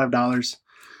down $5.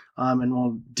 And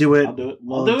we'll do it. I'll do it.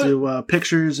 We'll do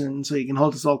pictures, and so you can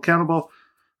hold us all accountable.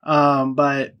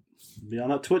 But be on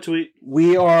that Twitch tweet.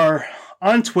 We are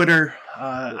on Twitter.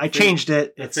 I changed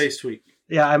it. It's face tweet.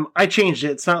 Yeah, I changed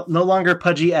it. It's no longer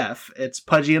Pudgy F. It's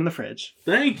Pudgy in the Fridge.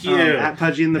 Thank you. At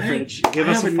Pudgy in the Fridge. Give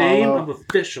us a follow. Name of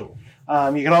official.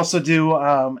 You can also do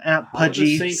at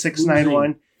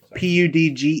Pudgy691.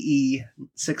 PUDGE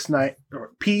 69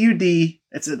 or PUD.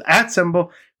 It's an at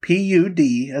symbol. PUD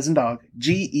as in dog.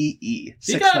 GEE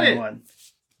 691.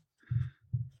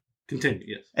 Continue.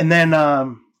 Yes. And then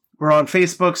we're on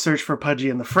Facebook. Search for Pudgy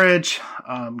in the Fridge.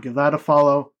 Give that a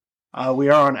follow. We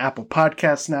are on Apple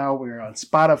Podcasts now. We are on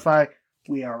Spotify.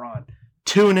 We are on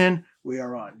TuneIn. We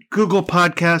are on Google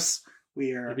Podcasts.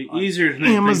 We are. It'd be easier to make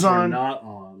Amazon. Things we're not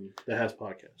on that has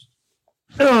podcasts.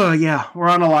 Oh yeah, we're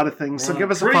on a lot lot so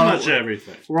give us a follow. Pretty much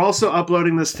everything. We're also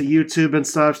uploading this to YouTube and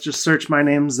stuff. Just search my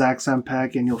name, Zach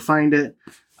Sempak, and you'll find it.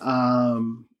 Yeah,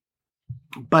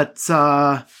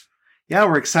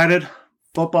 we're excited.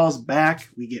 Football's back.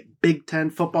 We get Big Ten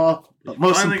football, but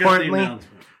most importantly,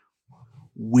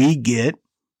 we get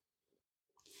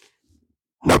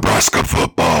Nebraska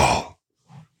football.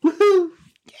 Woohoo!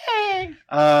 Yay!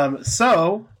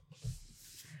 So,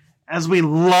 as we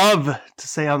love to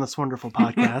say on this wonderful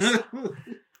podcast,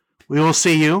 we will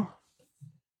see you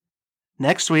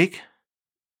next week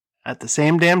at the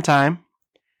same damn time,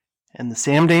 in the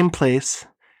same damn place,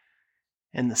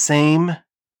 in the same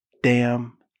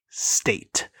damn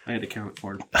state. I had to count it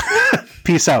for him.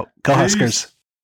 Peace out. Go Huskers.